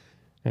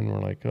 And we're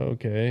like,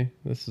 okay,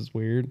 this is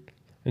weird.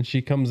 And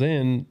she comes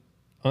in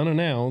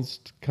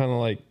unannounced, kind of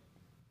like,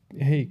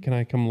 "Hey, can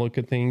I come look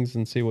at things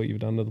and see what you've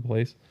done to the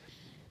place?"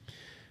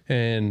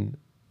 And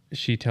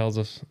she tells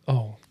us,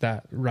 "Oh,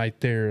 that right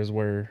there is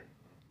where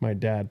my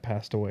dad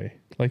passed away.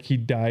 Like, he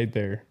died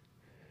there."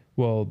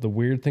 Well, the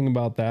weird thing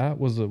about that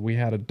was that we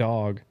had a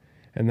dog,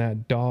 and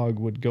that dog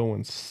would go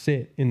and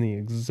sit in the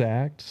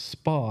exact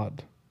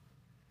spot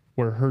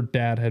where her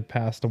dad had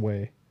passed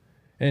away.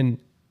 And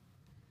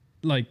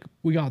like,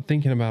 we got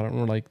thinking about it, and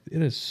we're like,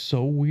 it is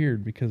so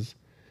weird, because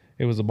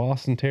it was a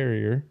Boston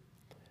Terrier,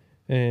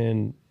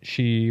 and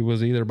she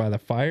was either by the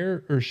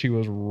fire or she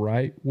was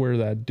right where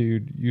that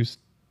dude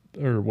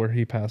or where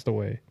he passed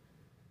away.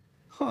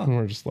 And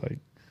we're just like,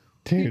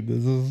 dude,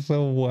 this is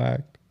so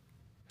whacked.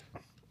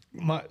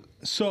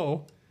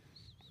 So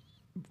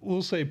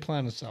we'll say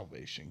plan of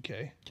salvation,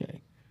 okay?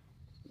 Okay.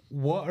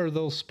 What are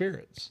those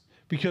spirits?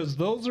 Because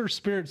those are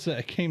spirits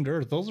that came to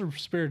earth. Those are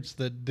spirits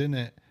that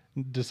didn't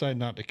decide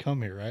not to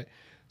come here, right?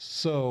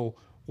 So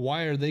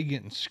why are they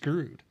getting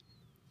screwed?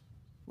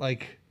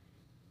 Like,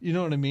 you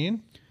know what I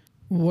mean?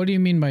 What do you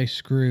mean by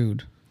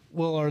screwed?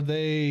 Well, are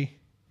they...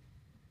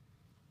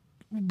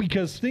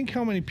 Because think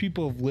how many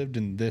people have lived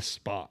in this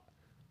spot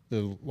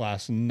the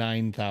last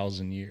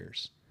 9,000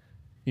 years.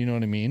 You know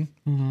what I mean?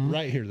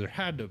 Right here, there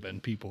had to have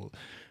been people,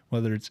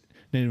 whether it's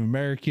Native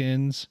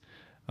Americans,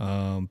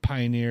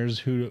 pioneers,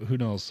 who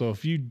knows. So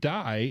if you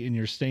die and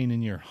you're staying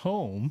in your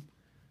home,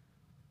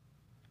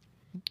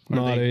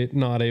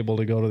 Not able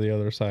to go to the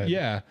other side.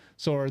 yeah.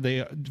 So are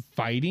they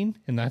fighting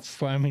and that's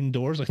slamming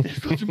doors like, "This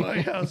goes to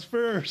my house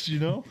first," you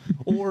know?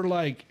 Or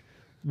like,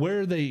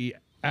 where are they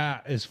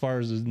at as far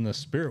as in the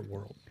spirit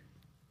world?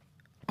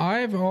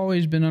 I've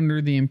always been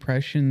under the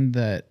impression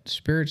that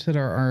spirits that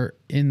are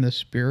in the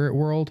spirit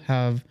world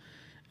have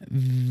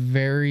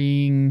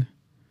varying,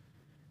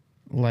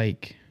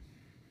 like,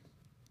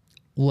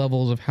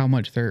 levels of how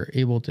much they're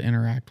able to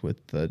interact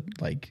with the,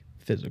 like,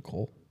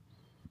 physical.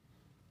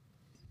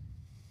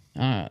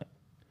 Like,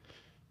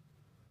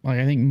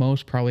 I think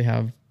most probably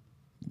have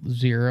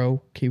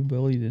zero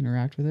capability to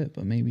interact with it,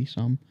 but maybe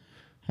some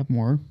have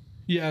more.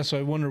 Yeah, so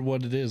I wonder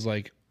what it is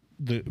like.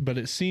 But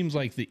it seems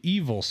like the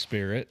evil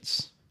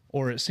spirits,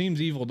 or it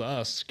seems evil to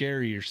us,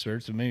 scarier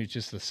spirits, and maybe it's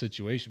just the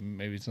situation.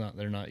 Maybe it's not.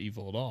 They're not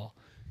evil at all.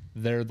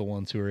 They're the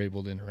ones who are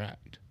able to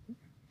interact.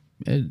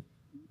 And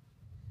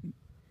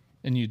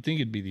you'd think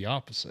it'd be the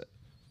opposite.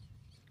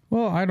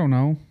 Well, I don't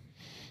know.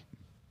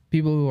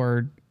 people who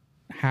are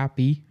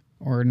happy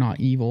or not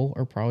evil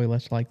are probably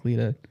less likely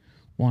to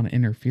want to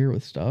interfere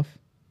with stuff.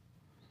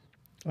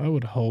 I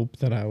would hope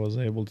that I was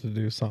able to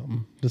do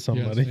something to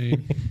somebody.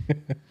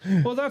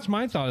 Well, that's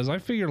my thought. Is I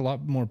figure a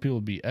lot more people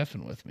would be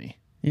effing with me,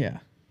 Yeah.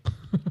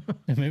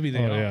 and maybe they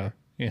Oh, are. yeah.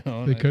 You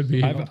know, They could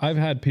be. I've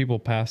had people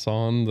pass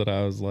on that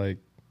I was like,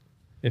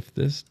 if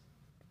this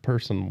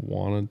person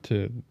wanted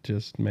to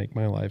just make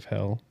my life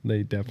hell,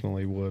 they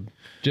definitely would.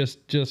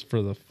 Just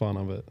for the fun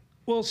of it.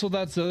 Well, so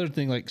that's the other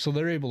thing. Like, so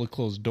they're able to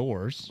close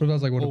doors, But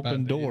that's like what a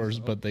open bad day is, doors,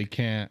 though. but they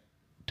can't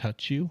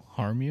touch you,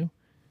 harm you,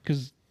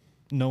 because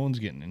no one's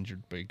getting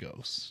injured by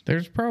ghosts.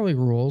 There's probably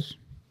rules.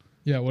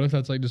 Yeah, what if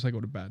that's like just like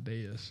what a bad day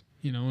is?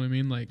 You know what I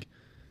mean? Like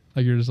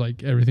you're just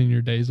like everything in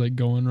your day is like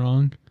going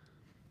wrong.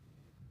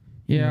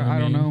 You Yeah, know what I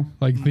don't mean? know.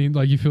 Like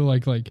like you feel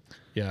like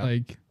Yeah.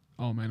 like,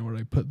 oh man, where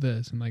did I put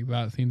this? And like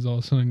that thing's all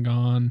of a sudden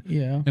gone.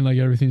 Yeah. And like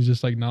everything's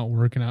just like not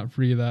working out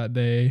for you that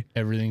day.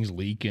 Everything's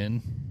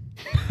leaking.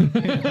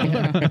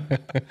 Yeah.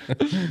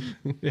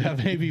 Yeah,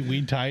 maybe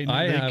we tighten.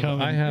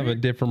 I have a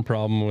different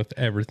problem with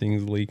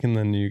everything's leaking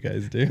than you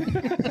guys do.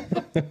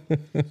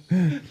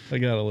 I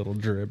got a little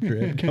drip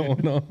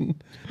going on.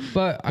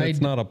 But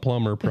It's not a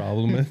plumber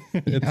problem.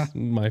 It's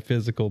my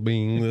physical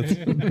being that's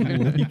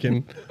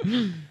leaking.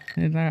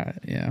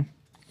 Yeah.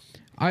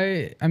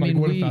 I Like mean,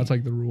 what if that's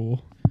like the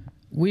rule?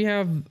 we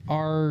have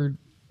our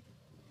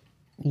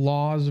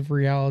laws of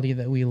reality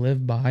that we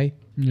live by,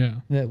 Yeah.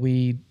 that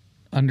we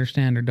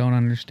understand or don't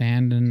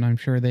understand, and I'm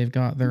sure they've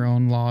got their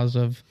own laws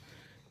of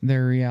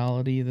their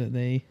reality that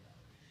they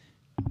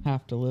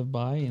have to live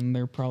by, and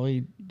they're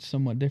probably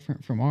somewhat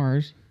different from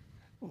ours.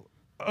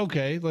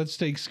 Okay, let's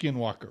take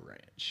Skinwalker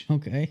Ranch.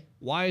 Okay.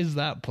 Why is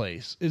that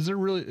place? Is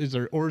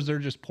there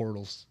just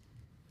portals?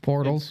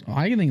 Portals.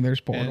 I think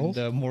there's portals.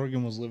 And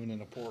Morgan was living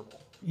in a portal.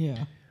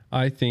 Yeah.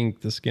 I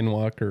think the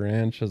Skinwalker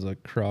Ranch is a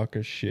crock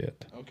of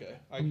shit. Okay,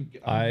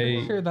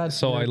 I sure that's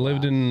so your I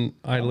lived in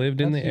the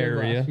That's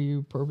your area. glass. Are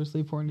you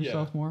purposely pouring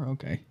yourself Yeah. more?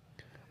 Okay.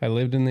 I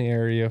lived in the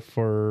area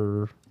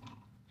for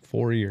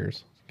 4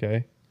 years.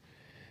 Okay.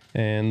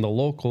 And the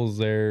locals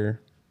there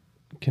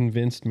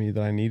convinced me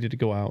that I needed to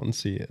go out and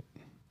see it.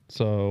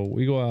 So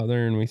we go out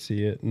there and we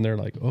see it, and they're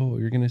like, "Oh,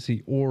 you're gonna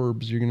see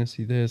orbs. You're gonna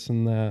see this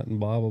and that, and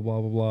blah blah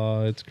blah blah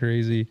blah. It's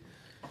crazy.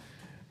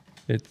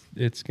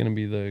 It's gonna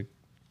be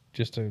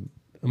just an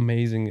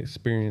amazing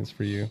experience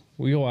for you."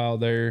 We go out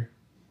there.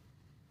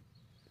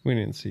 We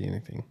didn't see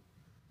anything.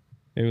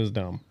 It was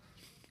dumb.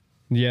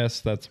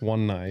 Yes, that's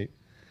one night,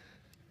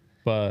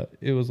 but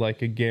it was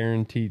like a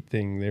guaranteed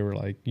thing. They were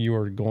like, "You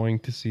are going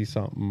to see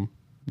something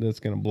that's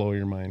gonna blow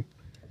your mind."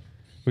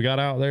 We got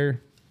out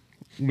there.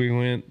 We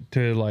went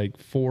to like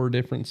 4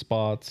 different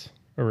spots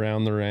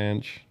around the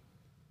ranch.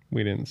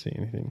 We didn't see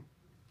anything.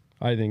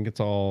 I think it's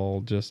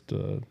all just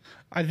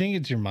I think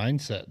it's your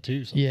mindset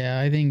too. sometimes. Yeah,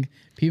 I think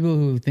people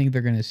who think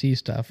they're going to see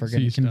stuff are going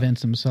See to stuff.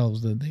 convince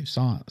themselves that they've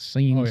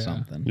seen Oh, yeah.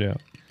 something. yeah.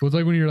 Well, it's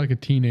like when you're like a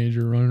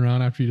teenager running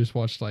around after you just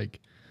watched like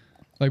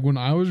when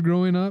I was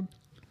growing up,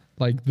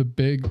 like the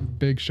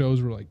big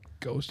shows were like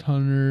Ghost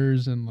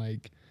Hunters and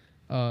like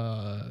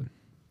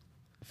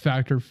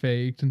Fact or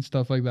Faked and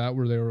stuff like that,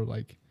 where they were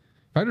like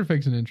Fact or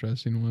Fake's an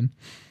interesting one,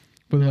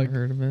 but Never like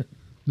heard of it.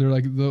 they're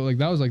like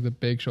that was like the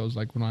big shows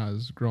like when I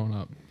was growing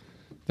up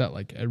that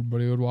like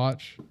everybody would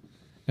watch.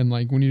 And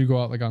like when you go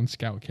out like on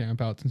scout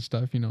camp outs and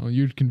stuff, you know,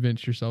 you'd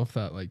convince yourself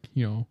that like,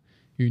 you know,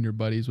 you and your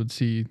buddies would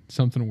see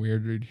something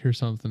weird or you'd hear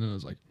something and it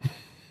was like,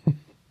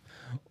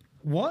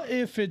 What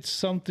if it's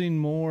something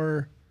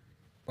more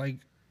like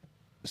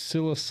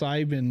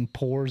psilocybin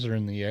pores are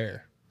in the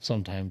air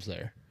sometimes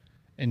there,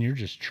 and you're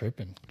just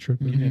tripping.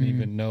 tripping. You didn't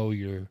even know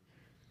you're.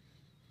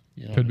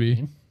 You know Could what I be.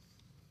 mean?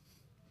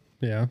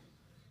 Yeah.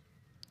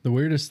 The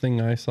weirdest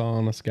thing I saw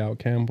on a scout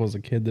camp was a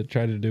kid that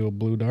tried to do a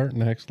blue dart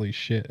and actually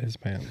shit his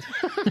pants.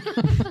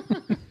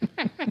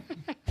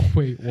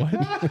 Wait,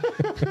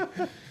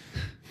 what?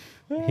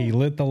 He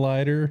lit the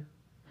lighter,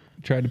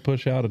 tried to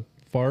push out a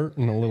fart,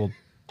 and a little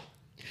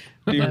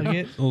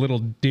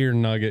deer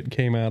nugget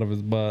came out of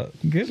his butt.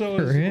 Good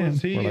for him.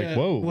 Was he, We're like,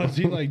 whoa. Was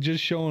he like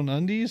just showing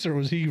undies, or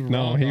was he?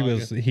 No, raw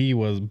he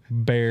was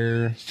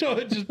bare So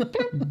it just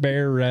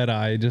red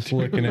eye, just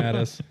looking at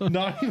us.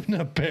 not even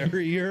a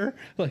barrier.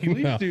 Like at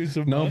least No, do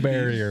some. no undies.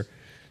 barrier.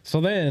 So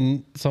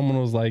then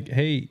someone was like,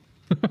 "Hey,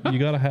 you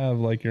got to have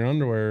like your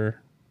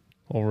underwear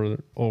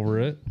over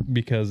it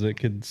because it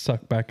could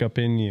suck back up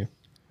in you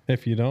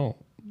if you don't."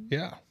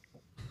 Yeah.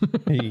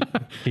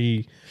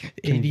 He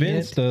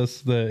convinced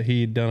us that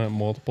he'd done it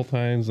multiple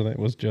times and it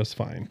was just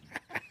fine.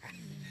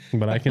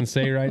 But I can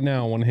say right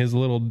now, when his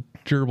little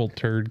gerbil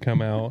turd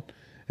come out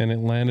and it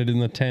landed in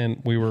the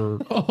tent, we were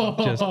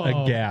just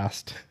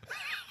aghast.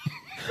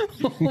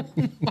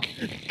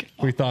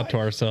 We thought to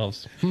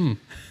ourselves, Hang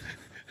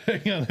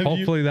on.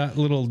 hopefully that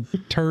little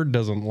turd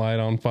doesn't light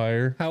on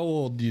fire. How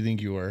old do you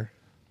think you were?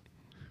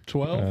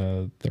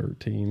 12?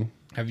 13.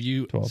 Have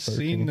you 12, seen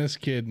 13. this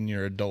kid in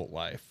your adult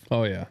life?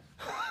 Oh, yeah.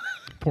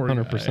 Poor guy.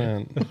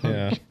 100%.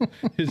 Yeah.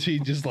 Is he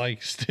just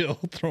like still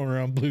throwing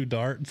around blue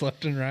darts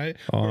left and right?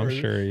 Oh, I'm Or-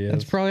 sure he is.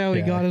 That's probably how he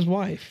Yeah. got his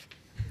wife.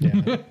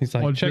 Yeah. He's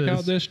like, Watch check this.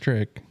 out this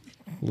trick.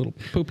 A little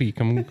poopy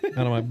coming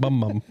out of my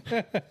bum.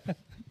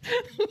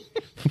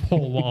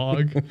 Whole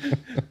log.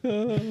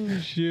 Oh,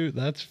 shoot.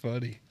 That's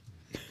funny.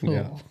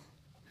 Yeah. Oh.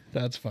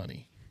 That's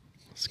funny.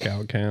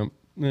 Scout camp.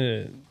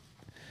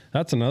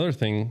 That's another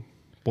thing.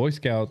 Boy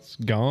Scouts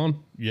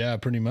gone, Yeah,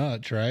 pretty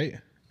much, right?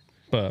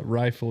 but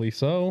rightfully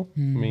so. I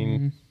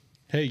mean,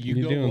 Hey, you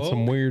You're go doing woke,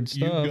 some weird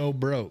stuff. You go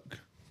broke.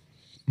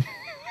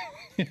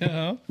 You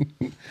know?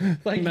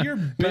 Like your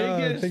no,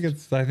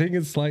 biggest I think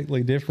it's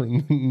slightly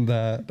different than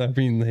that. I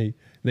mean,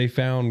 they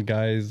found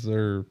guys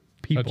or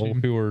people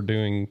Touching. who are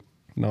doing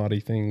naughty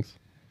things.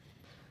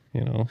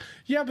 You know,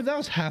 Yeah, but that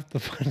was half the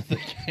fun of the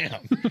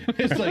camp.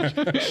 It's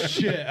like,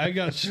 shit, I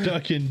got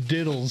stuck in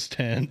Diddle's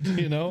tent,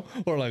 you know?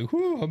 Or like,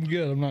 whoo, I'm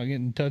good. I'm not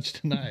getting touched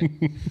tonight.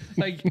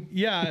 Like,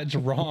 yeah, it's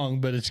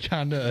wrong, but it's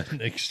kind of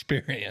an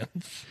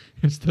experience.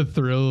 It's the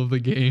thrill of the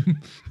game.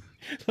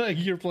 Like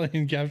you're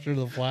playing capture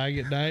the flag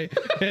at night,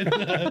 and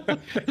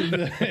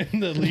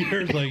the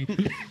leader's like,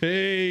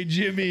 "Hey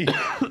Jimmy,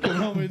 come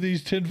home with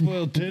these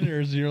tinfoil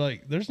dinners." And you're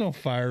like, "There's no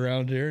fire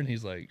around here," and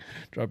he's like,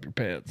 "Drop your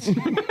pants,"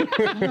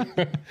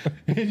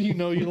 and you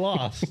know you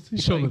lost.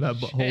 He's Show me like, that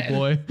butthole,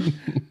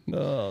 boy.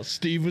 Oh,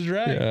 Steve was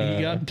right. Yeah.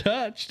 He got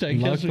touched. I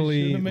guess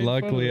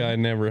luckily, I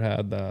never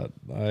had that.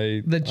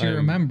 That you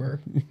remember.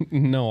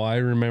 No, I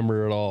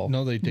remember it all.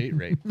 No, they date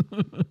rape.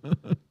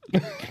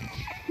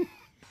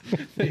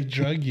 They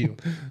drug you.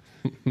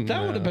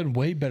 That would have been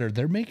way better.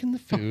 They're making the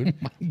food.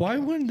 Why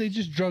wouldn't they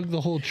just drug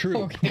the whole troop?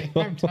 Okay,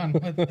 I'm done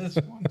with this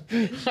one.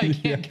 I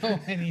can't go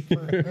any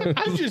further.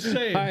 I'm just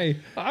saying.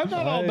 I'm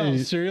not all about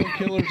serial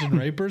killers and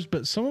rapers,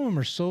 but some of them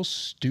are so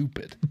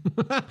stupid.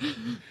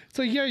 It's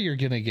like, yeah, you're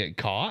gonna get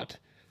caught.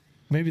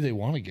 Maybe they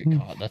want to get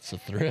caught. That's the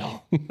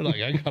thrill. They're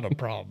like, I got a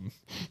problem.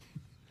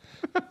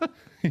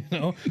 You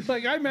know,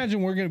 like I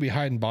imagine we're gonna be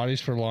hiding bodies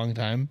for a long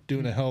time,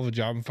 doing a hell of a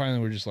job, and finally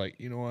we're just like,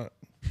 you know what?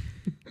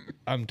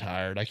 I'm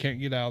tired. I can't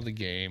get out of the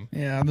game.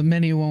 Yeah, the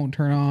menu won't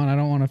turn on. I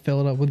don't want to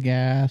fill it up with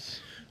gas.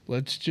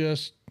 Let's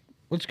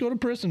go to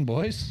prison,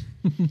 boys.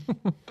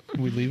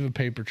 We leave a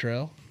paper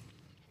trail.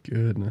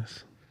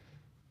 Goodness.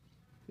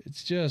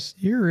 It's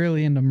just, You're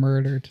really into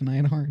murder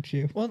tonight, aren't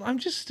you? well, I'm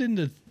just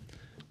into.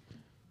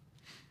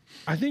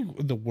 I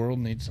think the world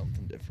needs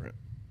something different.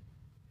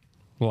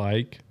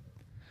 Like,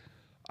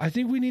 I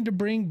think we need to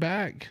bring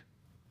back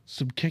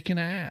some kicking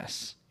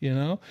ass. You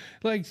know,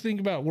 like think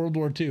about World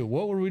War II.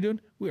 What were we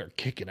doing? We are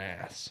kicking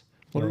ass.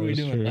 What That are we is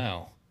doing true.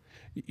 now?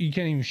 You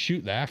can't even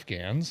shoot the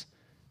Afghans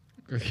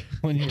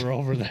when you were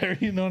over there.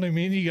 You know what I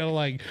mean? You got to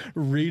like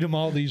read them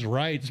all these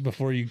rights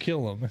before you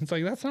kill them. It's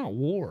like, that's not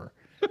war.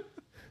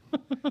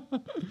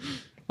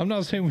 I'm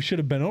not saying we should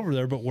have been over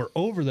there, but we're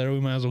over there. We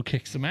might as well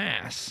kick some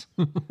ass.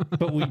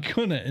 But we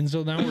couldn't. And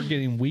so now we're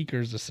getting weaker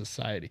as a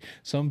society.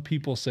 Some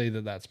people say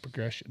that that's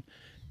progression.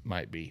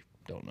 Might be.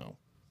 Don't know.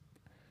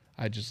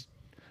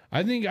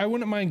 I think I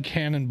wouldn't mind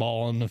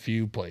cannonballing a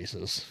few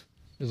places,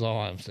 is all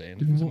I'm saying.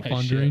 It's my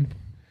Plundering. ship.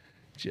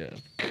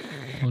 Just,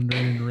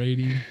 Plundering and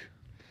raiding.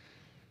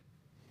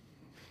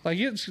 like,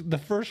 the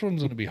first one's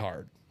going to be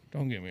hard.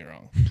 Don't get me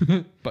wrong.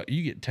 But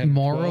you get 10 or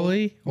 12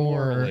 Morally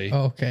or morally,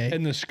 okay.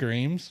 and the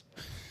screams.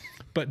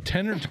 But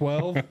 10 or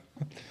 12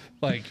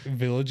 like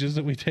villages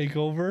that we take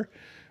over.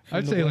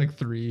 I'd say like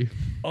 3.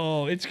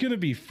 Oh, it's going to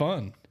be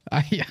fun.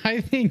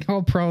 I think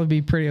I'll probably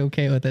be pretty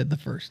okay with it the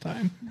first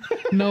time,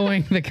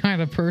 knowing the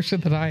kind of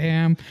person that I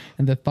am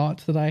and the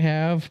thoughts that I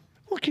have.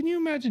 Well, can you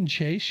imagine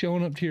Chase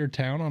showing up to your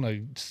town on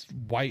a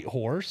white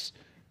horse?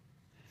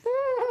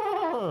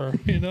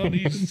 You know, and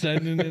he's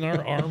sending in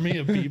our army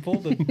of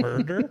people to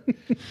murder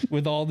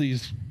with all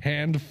these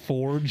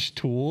hand-forged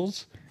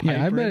tools. Yeah, I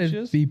pipe bet wrenches.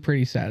 it'd be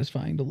pretty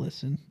satisfying to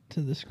listen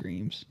to the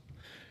screams.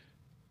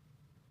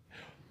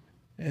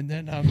 And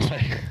then I'm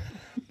like,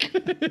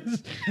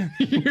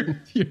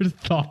 Your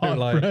thought, They're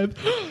like- Brett.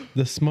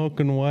 the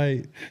smoking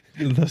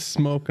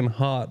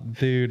hot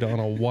dude on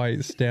a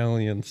white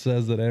stallion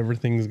says that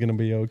everything's gonna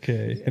be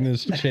okay, and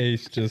his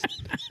Chase just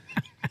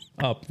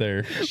up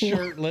there.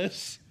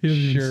 shirtless. He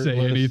doesn't even say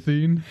Shirtless.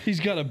 anything. He's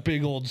got a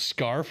big old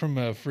scar from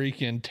a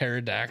freaking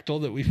pterodactyl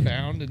that we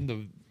found in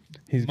the.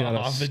 He's got a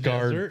Off the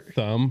scarred desert.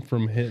 thumb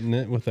from hitting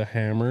it with a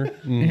hammer,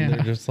 and Yeah.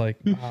 they're just like,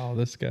 "Wow,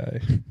 this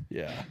guy."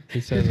 Yeah.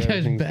 He says This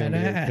guy's everything's gonna be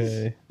badass.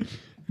 okay.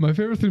 My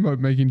favorite thing about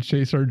making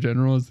Chase our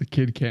general is the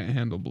kid can't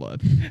handle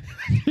blood.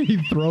 He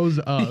throws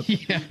up.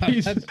 Yeah,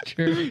 He's, that's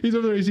true. he's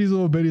over there, he sees a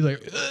little bit, he's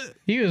like, "Ugh."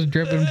 He was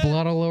dripping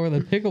blood all over the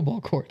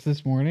pickleball courts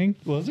this morning.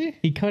 Was he?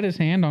 He cut his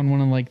hand on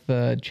one of like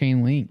the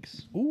chain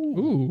links.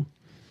 Ooh.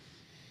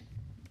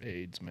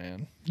 AIDS,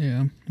 man.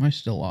 Yeah, I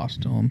still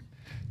lost to him.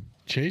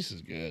 Chase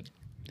is good.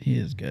 He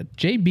is good.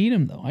 Jay beat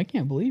him though. I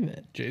can't believe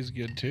it. Jay's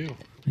good too.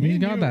 He's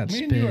got that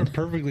Me and you are spit.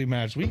 perfectly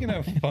matched. We can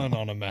have fun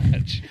on a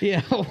match.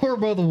 Yeah, we're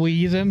both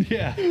wheezing.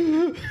 Yeah,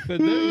 but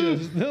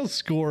they'll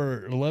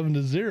score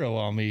 11-0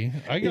 on me.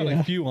 I got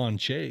a few on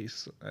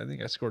Chase. I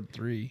think I scored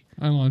 3.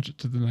 I launch it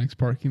to the next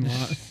parking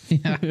lot.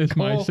 Yeah, It's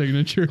my Cole-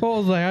 signature.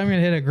 Cole's like, I'm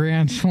gonna hit a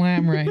grand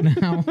slam right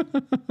now.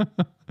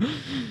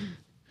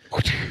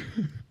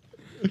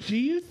 Do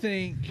you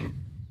think?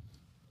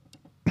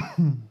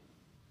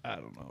 I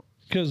don't know,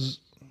 because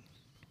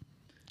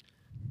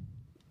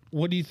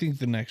what do you think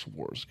the next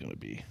war is going to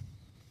be?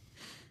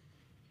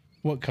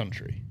 What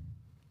country?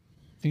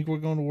 Think we're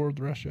going to war with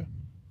Russia,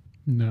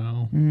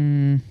 No.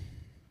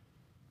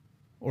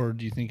 or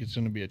do you think it's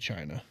going to be a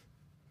China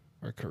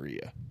or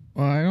Korea?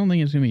 Well, I don't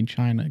think it's gonna be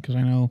China because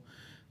I know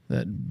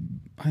that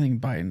I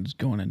think Biden's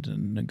going into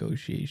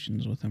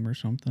negotiations with him or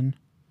something.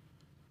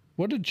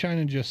 What did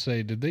China just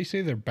say? Did they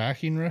say they're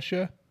backing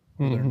Russia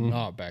or they're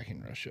not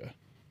backing Russia?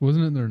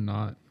 Wasn't it they're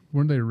not?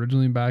 Weren't they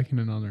originally backing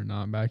and now they're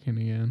not backing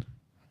again?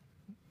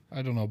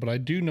 I don't know, but I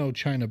do know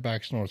China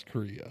backs North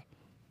Korea.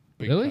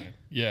 Big Really? time.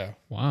 Yeah,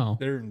 Wow.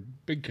 they're in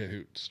big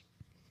cahoots.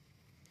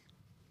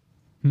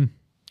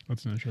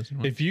 That's an interesting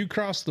one. If you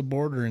cross the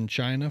border in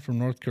China from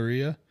North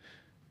Korea,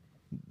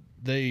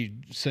 they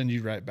send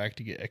you right back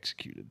to get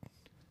executed.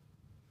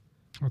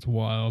 That's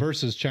wild.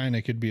 Versus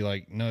China could be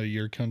like, no,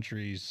 your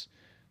country's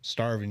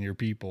starving your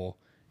people.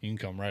 You can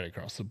come right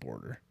across the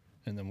border,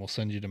 and then we'll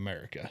send you to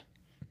America.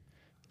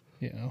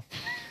 You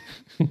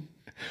know,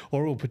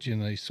 or we'll put you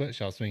in these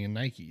sweatshops making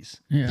Nikes.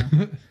 Yeah.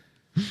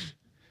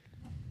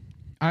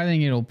 I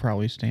think it'll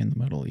probably stay in the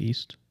Middle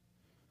East.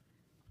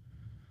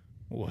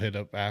 We'll hit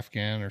up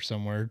Afghan or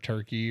somewhere,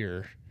 Turkey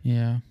or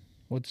Yeah.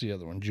 what's the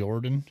other one?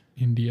 Jordan.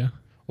 India.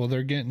 Well,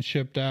 they're getting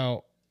shipped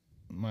out.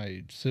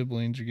 My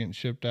siblings are getting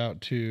shipped out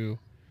to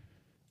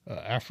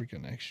Africa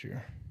next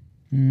year.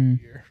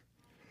 Year.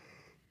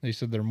 They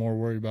said they're more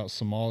worried about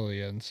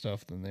Somalia and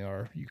stuff than they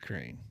are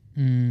Ukraine.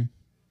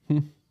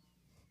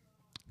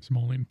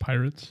 Somalian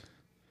pirates.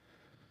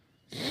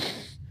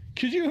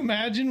 Could you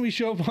imagine we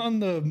show up on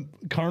the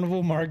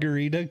Carnival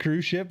Margarita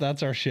cruise ship?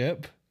 That's our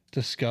ship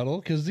to scuttle,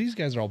 because these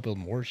guys are all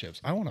building warships.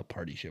 I want a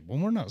party ship.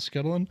 When we're not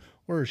scuttling,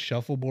 we're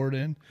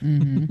shuffleboarding,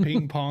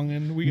 ping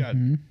ponging. We got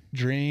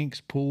drinks,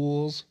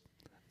 pools.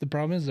 The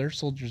problem is their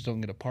soldiers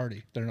don't get a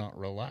party. They're not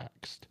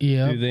relaxed.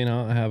 Yeah. Do they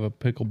not have a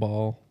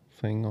pickleball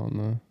thing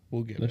on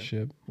We'll get the it.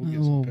 ship? We'll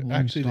get some We'll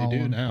actually, they install do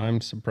one. now. I'm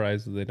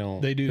surprised that they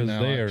don't. They do 'cause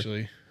now, they are-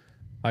 actually.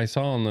 I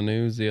saw on the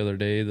news the other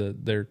day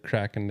that they're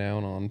cracking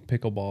down on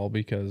pickleball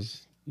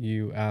because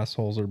you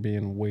assholes are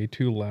being way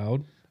too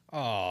loud.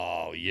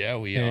 Oh, yeah,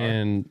 we are.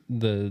 And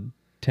the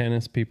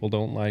tennis people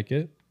don't like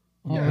it.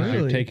 Oh, They're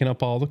really? taking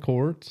up all the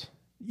courts.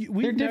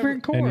 They're different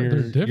And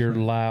chords. They're you're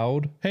different.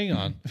 loud. Hang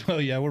on. Oh,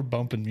 yeah, we're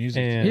bumping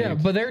music. And Yeah,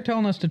 but they're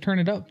telling us to turn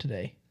it up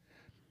today.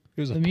 It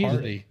was a the music.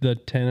 party. the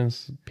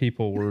tennis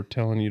people were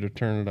telling you to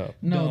turn it up.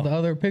 No, No. the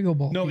other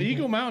pickleball. No, people.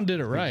 Eagle Mountain did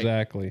it right.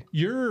 Exactly.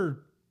 You're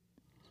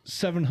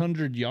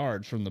 700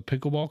 yards from the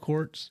pickleball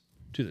courts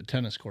to the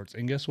tennis courts.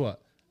 And guess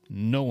what?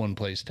 No one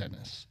plays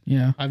tennis.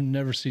 Yeah. I've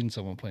never seen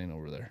someone playing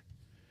over there.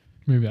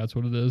 Maybe that's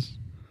what it is.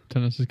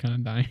 Tennis is kind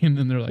of dying,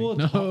 and they're like, Well,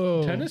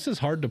 no. tennis is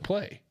hard to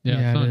play. Yeah,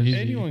 Yeah, it's not it is. easy.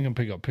 Anyone can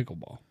pick up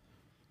pickleball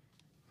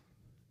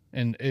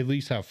and at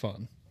least have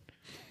fun.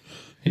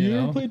 You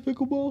know? ever played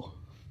pickleball?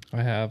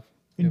 I have.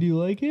 And do you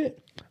like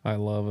it? I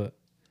love it.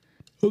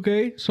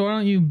 Okay, so why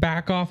don't you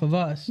back off of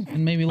us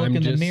and maybe look I'm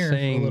in the just mirror for a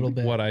saying little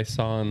bit? what I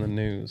saw in the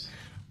news.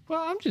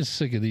 Well, I'm just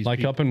sick of these Like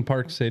people. up in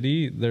Park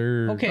City,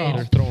 they're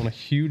throwing a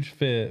huge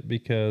fit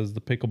because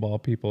the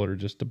pickleball people are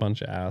just a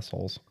bunch of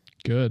assholes.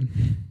 Good.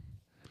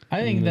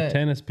 I think And the that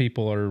tennis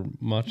people are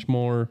much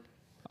more.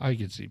 I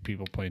could see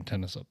people playing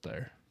tennis up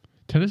there.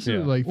 Tennis Yeah.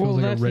 is like feels well,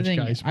 like that's a the rich thing.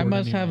 guy sport. I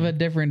must have a anyway.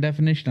 different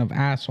definition of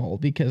asshole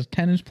because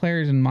tennis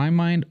players, in my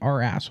mind,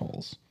 are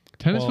assholes.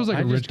 Tennis Well, was like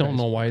I a just rich don't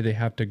guy know why they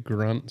have to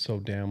grunt so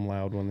damn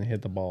loud when they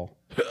hit the ball.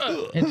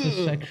 It's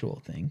a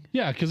sexual thing,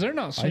 Yeah, because they're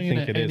not I swinging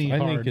think it it is. any I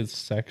hard. think it's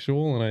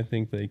sexual, and I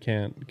think they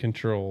can't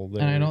control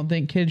their. and I don't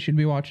think kids should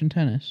be watching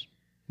tennis.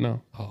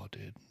 No. Oh,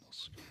 dude.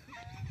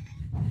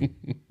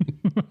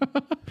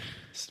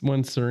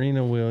 When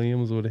Serena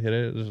Williams would hit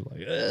it, it was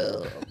like,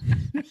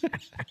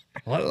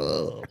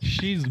 ugh.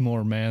 She's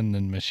more man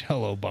than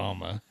Michelle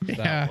Obama. Yeah.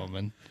 That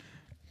woman.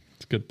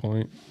 It's a good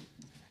point.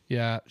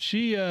 Yeah,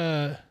 she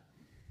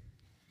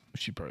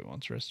probably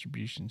wants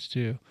retributions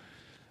too.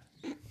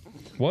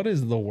 What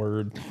is the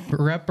word?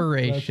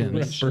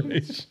 Reparations.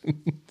 Reparations.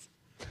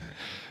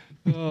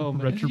 Oh,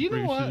 man. You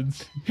know what?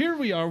 Retributions. Here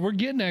we are. We're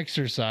getting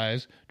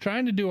exercise,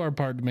 trying to do our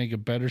part to make a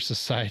better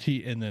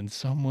society, and then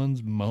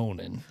someone's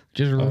moaning.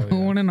 Just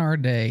ruining our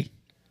day.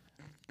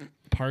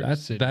 Park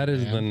City, That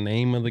is man. the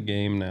name of the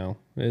game now.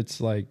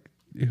 It's like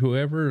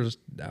whoever's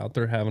out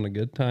there having a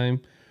good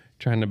time,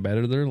 trying to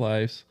better their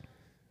lives,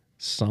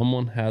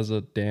 someone has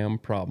a damn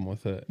problem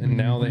with it. And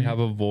now they have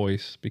a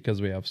voice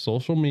because we have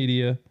social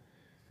media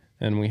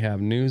and we have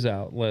news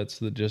outlets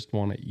that just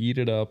want to eat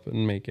it up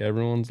and make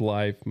everyone's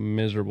life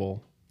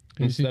miserable.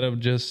 Instead of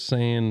just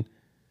saying,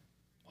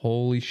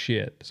 holy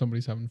shit,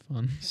 Somebody's having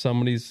fun.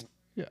 somebody's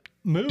Yeah.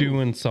 Move.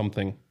 doing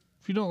something.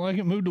 If you don't like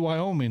it, move to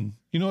Wyoming.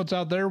 You know what's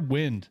out there?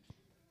 Wind.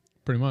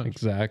 Pretty much.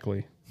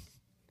 Exactly.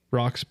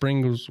 Rock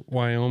Springs,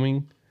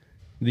 Wyoming,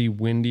 the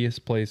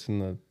windiest place in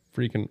the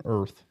freaking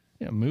earth.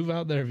 Yeah, move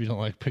out there if you don't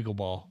like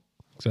pickleball.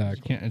 You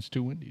Exactly. can't. It's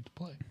too windy to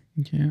play.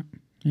 Yeah.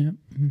 Yeah.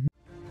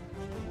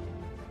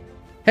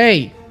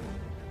 Hey,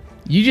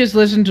 you just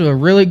listened to a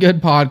really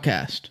good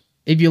podcast.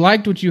 If you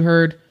liked what you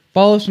heard,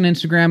 follow us on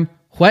Instagram,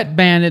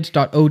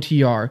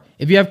 whetbandits.otr.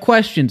 If you have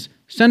questions,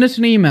 send us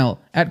an email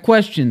at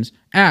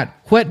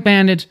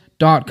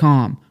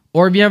questions@whetbandits.com.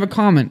 Or if you have a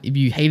comment, if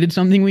you hated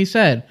something we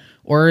said,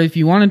 or if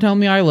you want to tell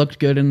me I looked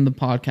good in the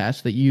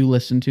podcast that you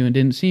listened to and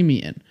didn't see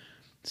me in,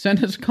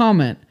 send us a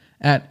comment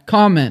at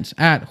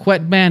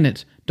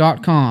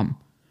comments@whetbandits.com.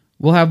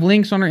 We'll have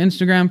links on our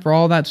Instagram for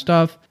all that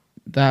stuff.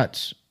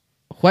 That's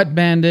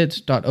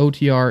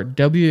whetbandits.otr,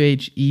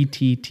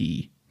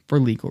 WHETT, for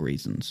legal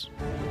reasons.